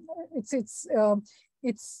 there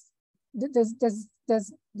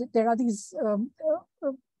are these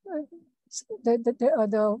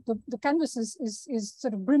the canvas is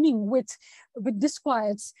sort of brimming with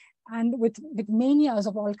disquiets and with manias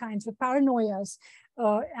of all kinds, with paranoias,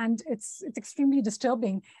 and it's extremely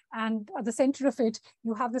disturbing. And at the center of it,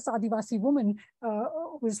 you have this Adivasi woman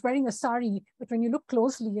who is wearing a sari, but when you look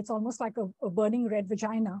closely, it's almost like a burning red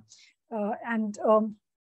vagina. And on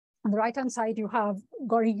the right-hand side, you have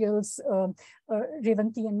Gauri Gill's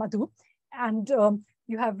Revanti and Madhu. And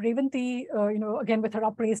you have Revanti, again, with her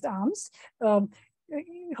upraised arms. Her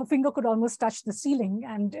finger could almost touch the ceiling,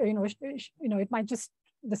 and it might just,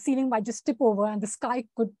 the ceiling might just tip over and the sky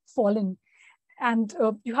could fall in. And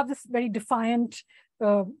you have this very defiant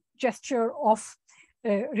gesture of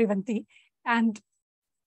Revanti. And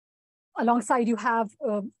alongside you have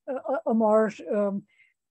a more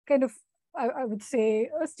kind of, I would say,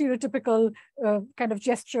 a stereotypical kind of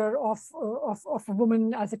gesture of a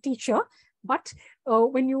woman as a teacher. But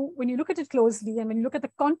when you look at it closely, and when you look at the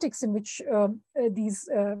context in which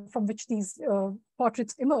from which these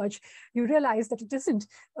portraits emerge, you realize that it isn't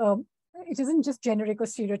just generic or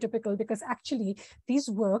stereotypical, because actually these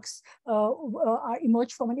works are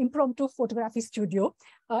emerged from an impromptu photography studio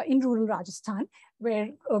in rural Rajasthan, where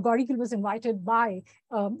Gauri Gill was invited by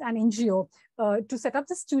an NGO to set up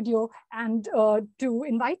the studio and to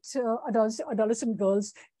invite adolescent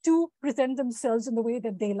girls to present themselves in the way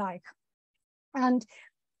that they like. And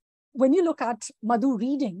when you look at Madhu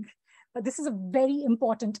reading, this is a very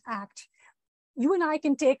important act. You and I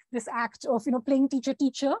can take this act of playing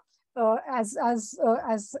teacher as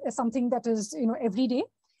something that is everyday,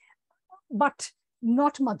 but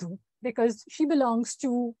not Madhu, because she belongs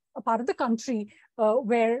to a part of the country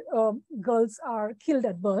where girls are killed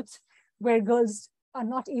at birth, where girls are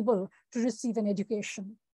not able to receive an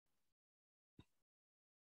education.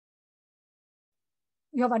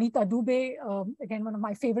 You have Anita Dubey, again, one of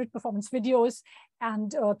my favorite performance videos,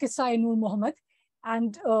 and Kissa-e-Noor Mohammed.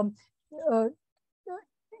 And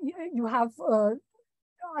you have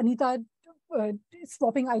Anita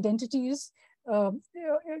swapping identities,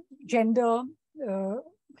 gender,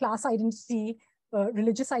 class identity,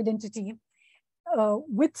 religious identity,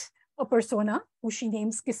 with a persona who she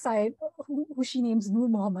names Noor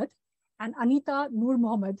Mohammed. And Anita, Noor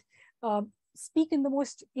Mohammed speak in the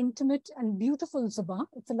most intimate and beautiful Zuban.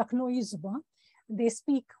 It's a Lucknowi Zuban. They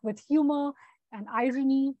speak with humor and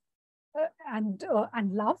irony and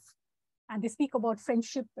love, and they speak about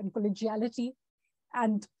friendship and collegiality.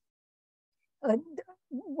 And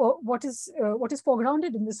what is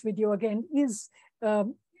foregrounded in this video again is a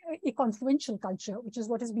confluential culture, which is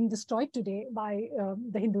what is being destroyed today by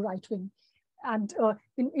the Hindu right wing. And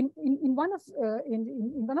in one of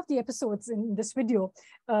the episodes in this video,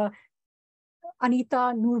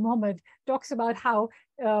 Anita Noor Mohammed talks about how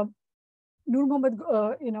Noor Mohammed,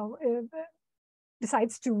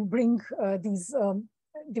 decides to bring these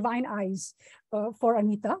divine eyes for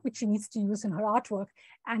Anita, which she needs to use in her artwork.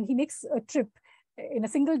 And he makes a trip. In a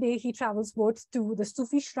single day, he travels both to the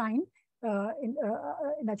Sufi shrine in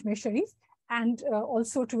Ajmer Sharif and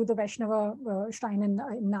also to the Vaishnava shrine in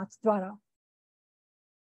Nath Dwara.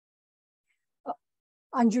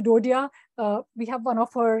 Anju Dodia, we have one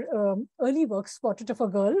of her early works, Portrait of a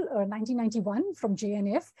Girl, 1991 from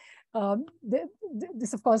JNAF.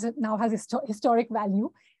 This, of course, now has historic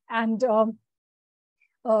value. And I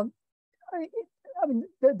mean,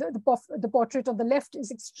 the portrait on the left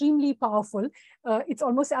is extremely powerful. It's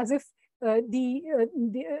almost as if the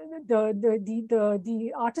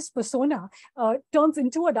artist persona turns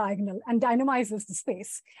into a diagonal and dynamizes the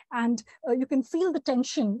space. And you can feel the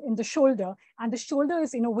tension in the shoulder, and the shoulder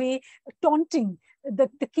is in a way taunting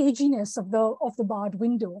the caginess of the barred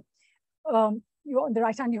window. On the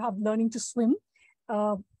right hand, you have Learning to Swim.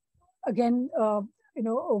 Again, a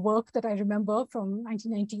work that I remember from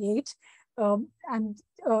 1998. And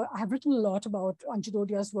I have written a lot about Anju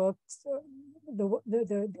Dodia's works.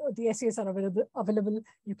 The essays are available.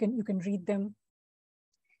 You can read them.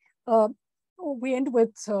 We end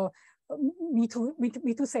with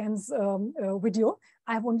Mithu Sen's video.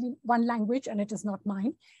 I have only one language, and it is not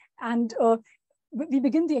mine. And we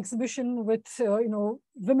begin the exhibition with,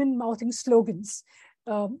 women mouthing slogans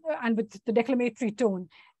and with the declamatory tone.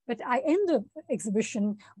 But I end the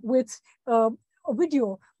exhibition with a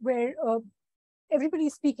video where everybody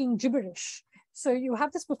is speaking gibberish. So you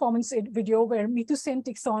have this performance video where Meetu Sen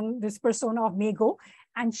takes on this persona of Mego,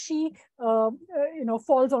 and she,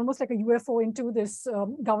 falls almost like a UFO into this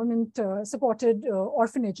government-supported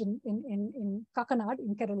orphanage in Kakanad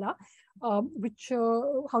in Kerala, which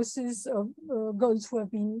houses girls who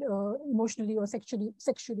have been emotionally or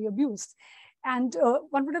sexually abused. And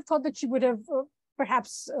one would have thought that she would have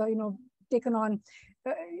perhaps, taken on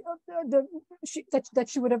that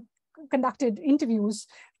she would have conducted interviews,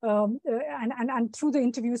 and through the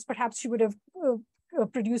interviews, perhaps she would have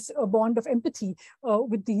produced a bond of empathy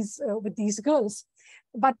with these girls.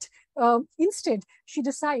 But instead, she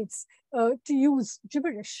decides to use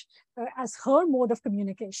gibberish as her mode of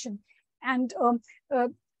communication. And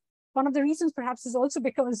one of the reasons perhaps is also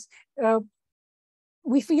because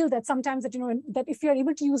we feel that sometimes that, that if you're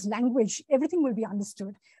able to use language, everything will be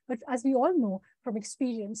understood. But as we all know from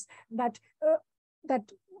experience, that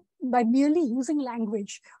by merely using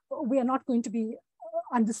language, we are not going to be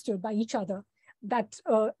understood by each other. That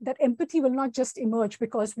empathy will not just emerge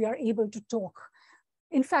because we are able to talk.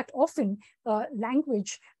 In fact, often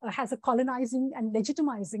language has a colonizing and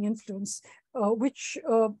legitimizing influence, which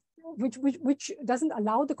doesn't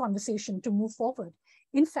allow the conversation to move forward.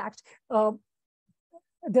 In fact,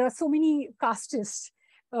 there are so many casteist,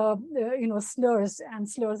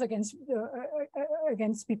 slurs against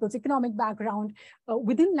people's economic background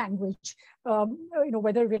within language,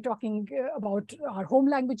 whether we're talking about our home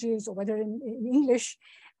languages or whether in English.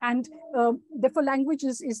 And therefore, language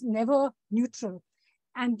is never neutral.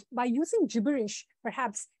 And by using gibberish,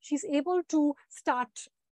 perhaps she's able to start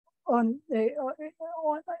on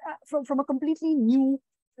from a completely new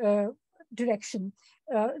direction,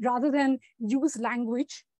 rather than use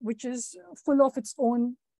language which is full of its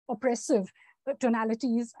own oppressive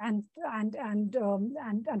tonalities and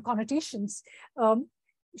connotations.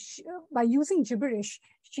 By using gibberish,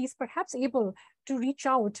 she's perhaps able to reach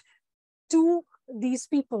out to these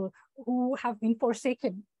people who have been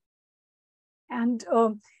forsaken. And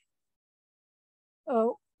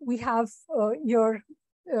we have your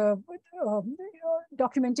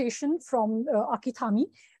documentation from Akithami.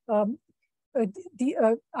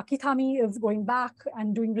 Akithami is going back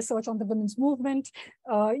and doing research on the women's movement.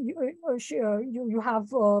 You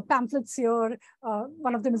have pamphlets here.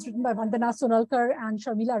 One of them is written by Vandana Sonalkar and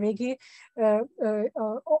Sharmila Reghe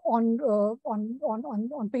on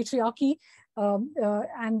patriarchy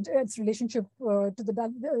and its relationship to the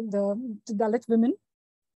Dalit women.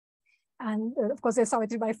 And of course, there's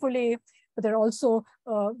Savitribai Phule, but there are also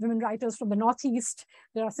women writers from the Northeast.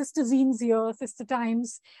 There are sister zines here, sister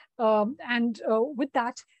times. And with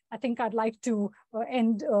that, I think I'd like to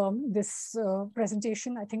end this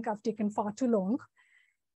presentation. I think I've taken far too long.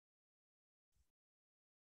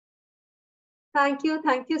 Thank you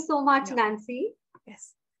so much, yeah. Nancy.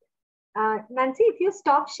 Yes. Nancy, if you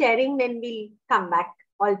stop sharing, then we'll come back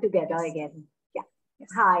all together again. Yes.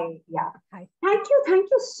 Hi. Yeah. Hi. Thank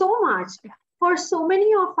you so much for so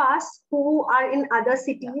many of us who are in other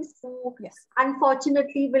cities who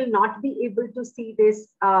unfortunately will not be able to see this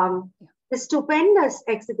this stupendous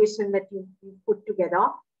exhibition that you put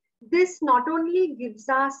together. This not only gives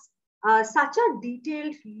us such a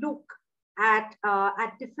detailed look at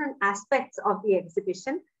different aspects of the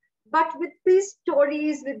exhibition, but with these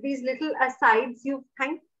stories, with these little asides,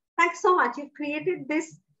 thanks so much. You've created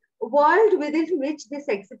this world within which this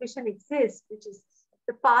exhibition exists, which is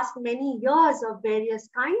the past many years of various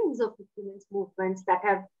kinds of women's movements that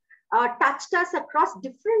have touched us across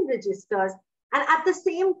different registers, and at the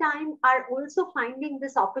same time are also finding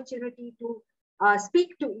this opportunity to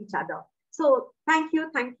speak to each other. So thank you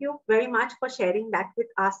very much for sharing that with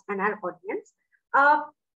us and our audience. Pranav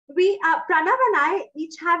and I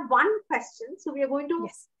each have one question, so we are going to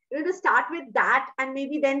start with that and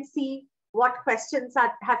maybe then see what questions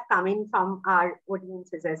have come in from our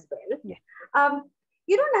audiences as well. Yeah.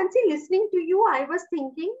 Nancy, listening to you, I was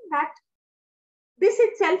thinking that this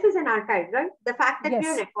itself is an archive, right? The fact that we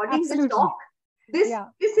are recording this talk, this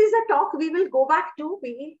is a talk we will go back to.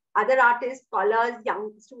 We, other artists, scholars,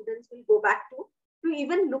 young students will go back to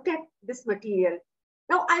even look at this material.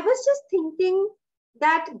 Now, I was just thinking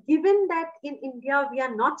that given that in India, we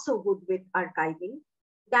are not so good with archiving,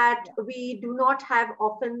 that we do not have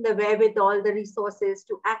often the wherewithal, the resources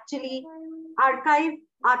to actually archive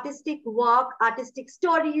artistic work, artistic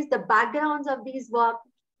stories, the backgrounds of these work.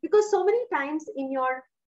 Because so many times in your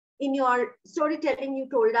storytelling, you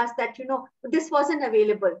told us that, this wasn't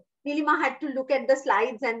available. Nilima had to look at the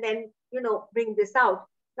slides and then, bring this out.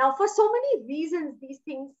 Now, for so many reasons, these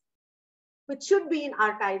things which should be in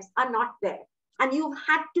archives are not there. And you've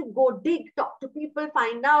had to go dig, talk to people,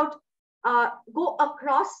 find out, go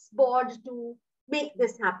across board to make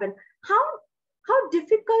this happen. How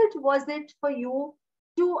difficult was it for you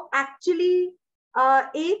to actually,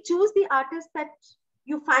 choose the artists that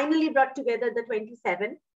you finally brought together, the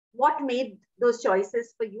 27? What made those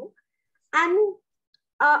choices for you? And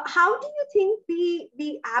how do you think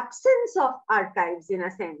the absence of archives, in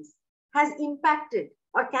a sense, has impacted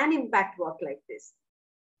or can impact work like this?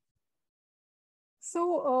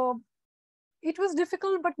 So it was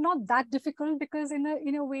difficult, but not that difficult, because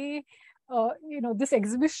in a way, this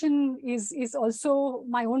exhibition is also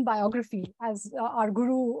my own biography. As our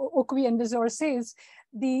guru Okwi Endizor says,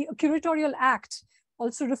 the curatorial act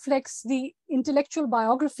also reflects the intellectual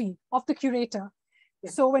biography of the curator. Yeah.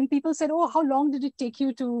 So when people said, "Oh, how long did it take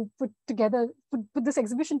you to put this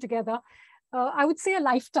exhibition together?" I would say a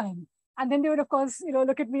lifetime. And then they would, of course,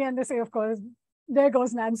 look at me and they say, "Of course, there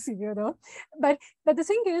goes Nancy," But the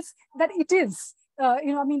thing is that it is,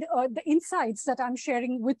 the insights that I'm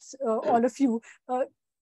sharing with all of you,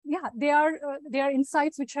 they are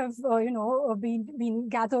insights which have, been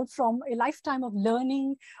gathered from a lifetime of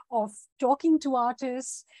learning, of talking to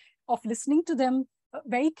artists, of listening to them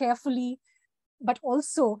very carefully. But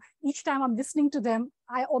also, each time I'm listening to them,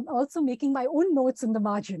 I am also making my own notes in the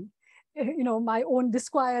margin, my own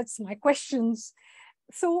disquiets, my questions.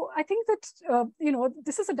 So I think that,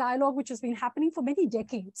 this is a dialogue which has been happening for many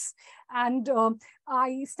decades. And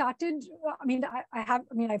I started,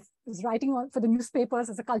 I was writing for the newspapers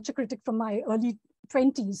as a culture critic from my early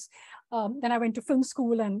 20s. Then I went to film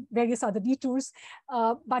school and various other detours.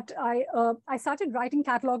 But I started writing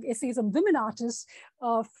catalog essays on women artists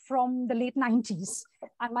from the late 90s.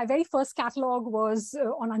 And my very first catalog was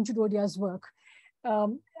on Anju Dodia's work.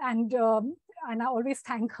 And I always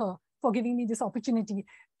thank her for giving me this opportunity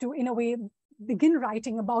to, in a way, begin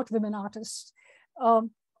writing about women artists.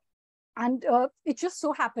 And it just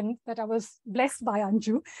so happened that I was blessed by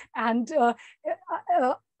Anju. And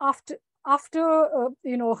after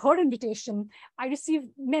her invitation, I received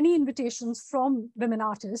many invitations from women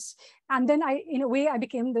artists. And then in a way, I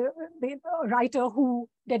became the writer who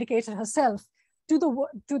dedicated herself to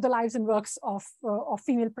the lives and works of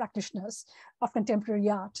female practitioners of contemporary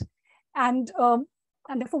art. And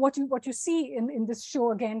therefore, what you see in this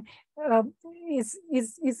show again is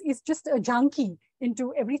just a junkie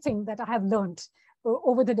into everything that I have learned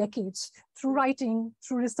over the decades through writing,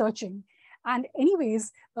 through researching. And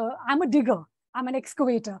anyways, I'm a digger. I'm an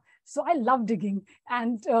excavator. So I love digging.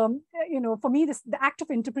 And, for me, the act of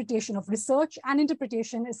interpretation, of research and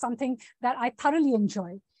interpretation, is something that I thoroughly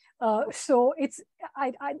enjoy. So it's,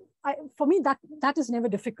 for me, that is never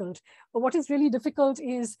difficult. But what is really difficult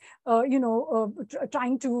is,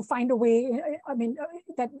 trying to find a way. How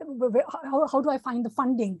do I find the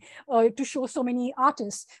funding to show so many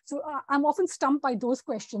artists? So I'm often stumped by those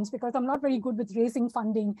questions because I'm not very good with raising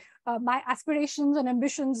funding. My aspirations and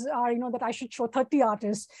ambitions are, that I should show 30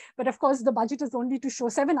 artists, but of course the budget is only to show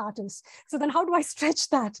 7 artists. So then how do I stretch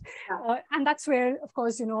that? And that's where, of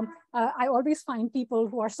course, I always find people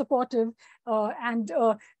who are supportive, and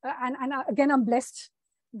again, I'm blessed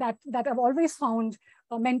that I've always found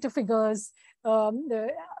mentor figures,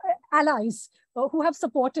 allies who have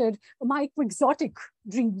supported my quixotic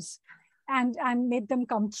dreams and made them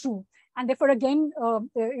come true. And therefore, again,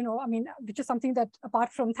 which is something that,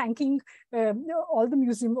 apart from thanking all the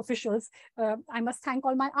museum officials, I must thank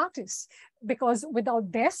all my artists, because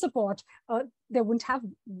without their support, there wouldn't have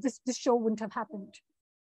this show wouldn't have happened.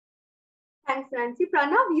 Thanks, Nancy.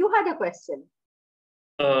 Pranav, you had a question.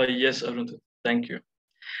 Yes, Arundhati, thank you.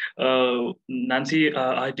 Nancy,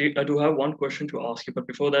 I do have one question to ask you, but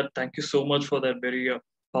before that, thank you so much for that very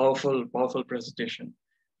powerful presentation.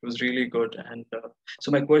 It was really good. And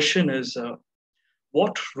so my question is,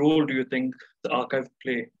 what role do you think the archive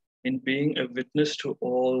play in being a witness to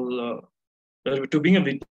all,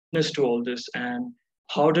 this, and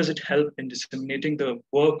how does it help in disseminating the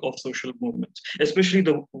work of social movements, especially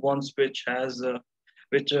the ones which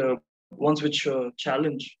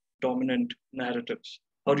challenge dominant narratives?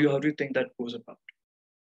 How do you think that goes about?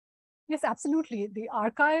 Yes, absolutely. The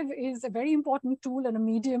archive is a very important tool and a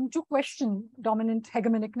medium to question dominant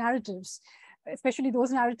hegemonic narratives, especially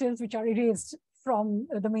those narratives which are erased from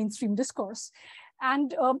the mainstream discourse.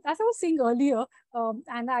 And as I was saying earlier,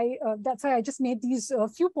 that's why I just made these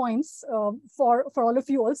few points for all of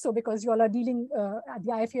you also, because you all are dealing at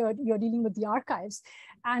the IF here, you're dealing with the archives.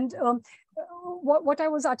 And what I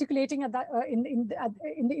was articulating at that,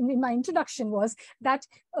 in my introduction was that,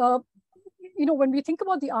 when we think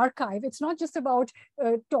about the archive, it's not just about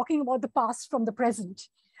talking about the past from the present.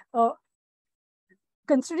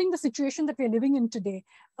 Considering the situation that we're living in today,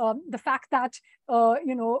 the fact that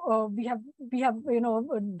we have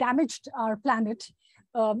damaged our planet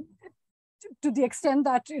to the extent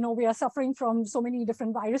that we are suffering from so many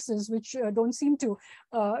different viruses which don't seem to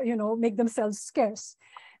make themselves scarce.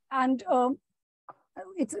 And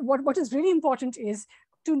it's what is really important is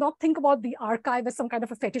to not think about the archive as some kind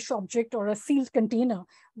of a fetish object or a sealed container,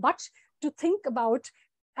 but to think about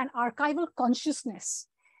an archival consciousness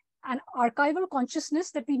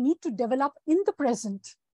that we need to develop in the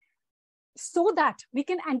present so that we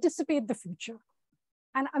can anticipate the future.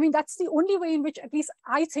 And I mean, that's the only way in which, at least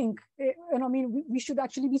I think, we should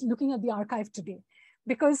actually be looking at the archive today,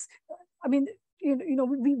 because I mean,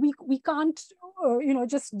 we can't,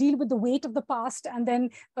 just deal with the weight of the past and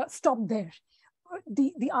then stop there.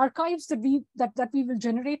 The archives that we will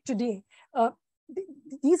generate today,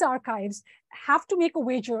 these archives have to make a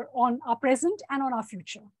wager on our present and on our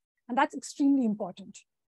future. And that's extremely important.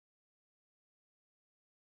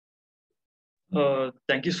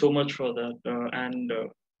 Thank you so much for that.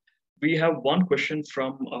 We have one question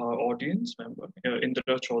from our audience member,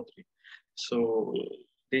 Indra Chaudhary. So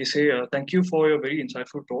they say, thank you for your very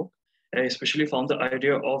insightful talk. I especially found the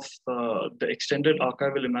idea of the extended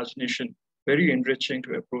archival imagination very enriching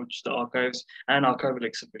to approach the archives and archival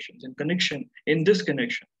exhibitions. In this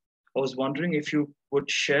connection, I was wondering if you would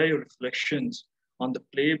share your reflections on the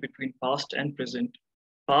play between past and present,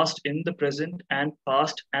 past in the present and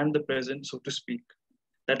past and the present, so to speak,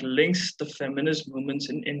 that links the feminist movements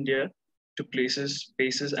in India to places,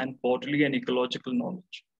 spaces, and bodily and ecological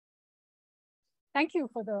knowledge. Thank you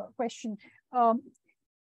for the question.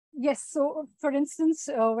 Yes, so for instance,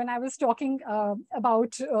 when I was talking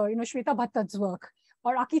about Shweta Bhattad's work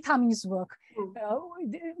or Akithami's work,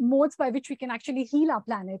 modes by which we can actually heal our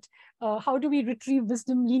planet, how do we retrieve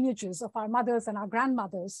wisdom lineages of our mothers and our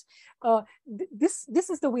grandmothers? This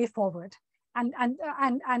is the way forward. And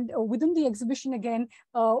within the exhibition again,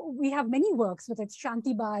 we have many works, whether it's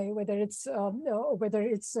Shanti Bai, whether it's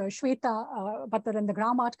Shweta Bhattad and the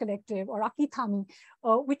Gram Art Collective, or Akithami,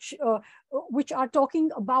 which are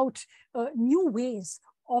talking about new ways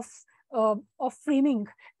of framing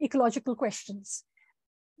ecological questions,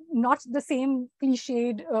 not the same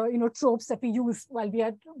cliched tropes that we use while we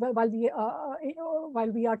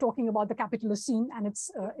are talking about the capitalocene and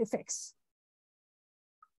its effects.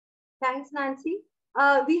 Thanks, Nancy.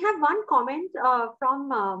 We have one comment from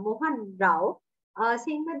Mohan Rao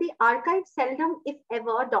saying that the archive seldom, if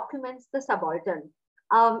ever, documents the subaltern.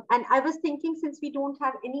 And I was thinking, since we don't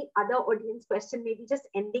have any other audience question, maybe just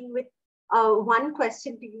ending with one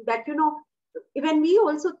question to you, that, when we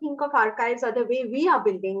also think of archives or the way we are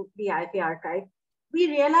building the IFA archive, we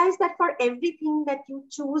realize that for everything that you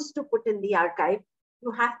choose to put in the archive,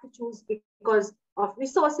 you have to choose because of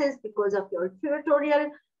resources, because of your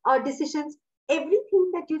curatorial decisions,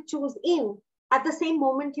 everything that you choose in, at the same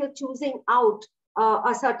moment you're choosing out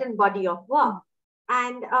a certain body of work.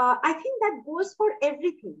 And I think that goes for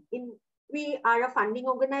everything. We are a funding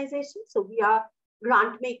organization, so we are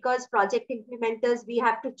grant makers, project implementers. We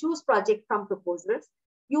have to choose project from proposals.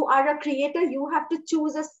 You are a creator, you have to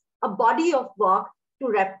choose a body of work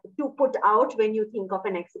to put out when you think of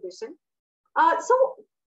an exhibition. So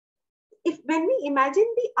when we imagine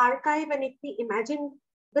the archive, and if we imagine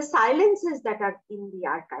the silences that are in the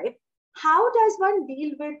archive, how does one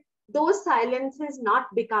deal with those silences not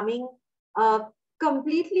becoming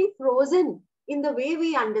completely frozen in the way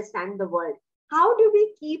we understand the world? How do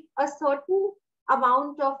we keep a certain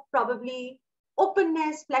amount of probably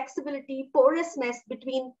openness, flexibility, porousness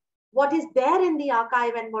between what is there in the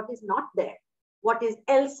archive and what is not there, what is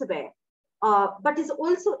elsewhere, but is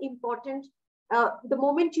also important the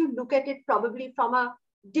moment you look at it probably from a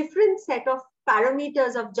different set of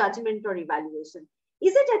parameters of judgment or evaluation?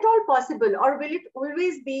 Is it at all possible, or will it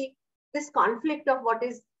always be this conflict of what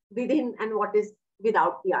is within and what is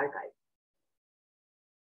without the archive?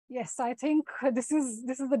 Yes, I think this is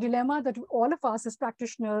the dilemma that all of us as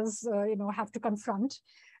practitioners, have to confront.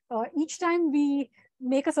 Each time we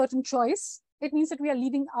make a certain choice, it means that we are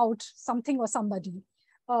leaving out something or somebody.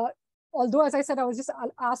 Although, as I said, I was just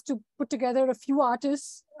asked to put together a few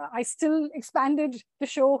artists, I still expanded the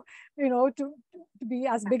show, to be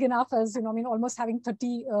as big enough as, almost having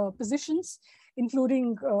 30 positions,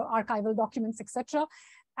 including archival documents, etc.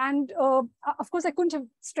 And of course, I couldn't have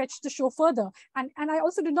stretched the show further. And I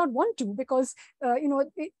also did not want to, because,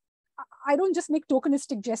 I don't just make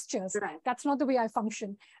tokenistic gestures. Right. That's not the way I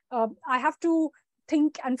function. I have to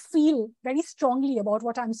think and feel very strongly about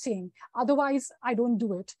what I'm saying. Otherwise, I don't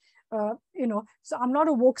do it. So I'm not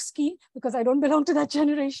a woke ski because I don't belong to that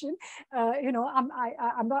generation. I'm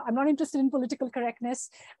not interested in political correctness.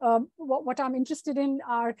 What I'm interested in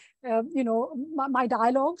are, my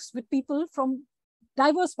dialogues with people from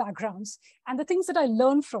diverse backgrounds and the things that I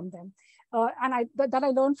learn from them. That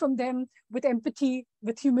I learn from them with empathy,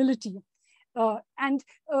 with humility.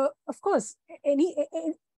 Of course, any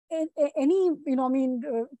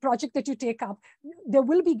project that you take up, there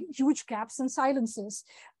will be huge gaps and silences.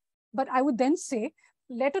 But I would then say,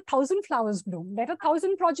 let 1,000 flowers bloom, let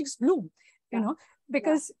 1,000 projects bloom,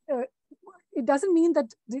 because it doesn't mean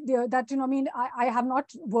that I have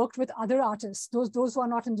not worked with other artists, those who are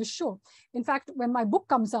not in this show. In fact, when my book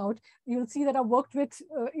comes out, you'll see that I've worked with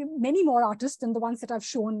many more artists than the ones that I've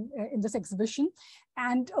shown in this exhibition,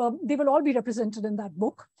 and they will all be represented in that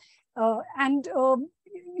book. There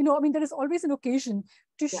is always an occasion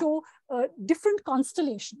to show different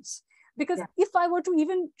constellations. Because if I were to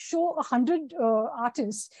even show 100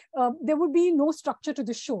 artists, there would be no structure to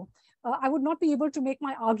the show. I would not be able to make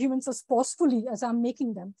my arguments as forcefully as I'm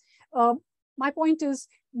making them. My point is,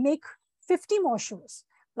 make 50 more shows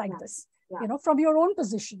like this, from your own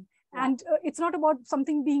position. And it's not about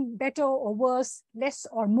something being better or worse, less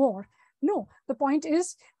or more. No, the point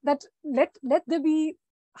is that let there be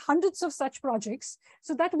hundreds of such projects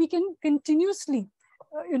so that we can continuously,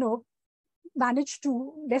 manage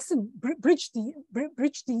to bridge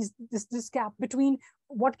this gap between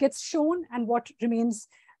what gets shown and what remains,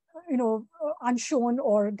 unshown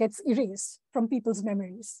or gets erased from people's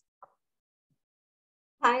memories.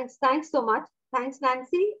 Thanks so much. Thanks,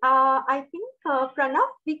 Nancy. I think, Pranav,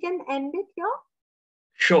 we can end it here.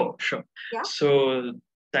 Sure. Yeah. So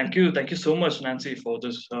thank you so much, Nancy, for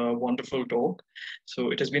this wonderful talk.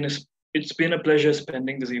 So it's been a pleasure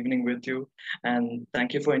spending this evening with you, and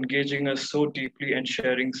thank you for engaging us so deeply and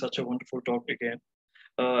sharing such a wonderful talk again.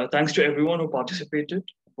 Thanks to everyone who participated,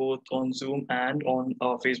 both on Zoom and on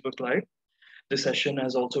our Facebook Live. This session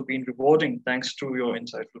has also been rewarding thanks to your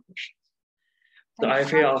insightful questions. The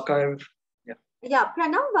IFA archive. Yeah,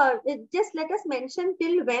 Pranav, just let us mention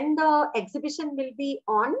till when the exhibition will be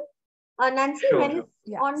on. Nancy, when is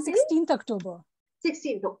on? 16th October.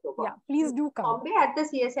 16th October. Yeah, please do come. Bombay at the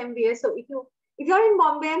CSMVS. So if you're in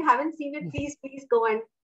Bombay and haven't seen it, please go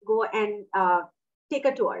and take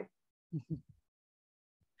a tour.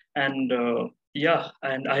 And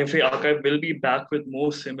and IFA Archive will be back with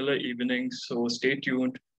more similar evenings. So stay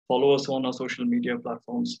tuned. Follow us on our social media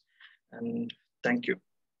platforms. And thank you.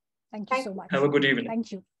 Thank you so much. Have a good evening.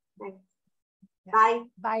 Thank you. Thanks. Bye.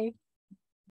 Bye.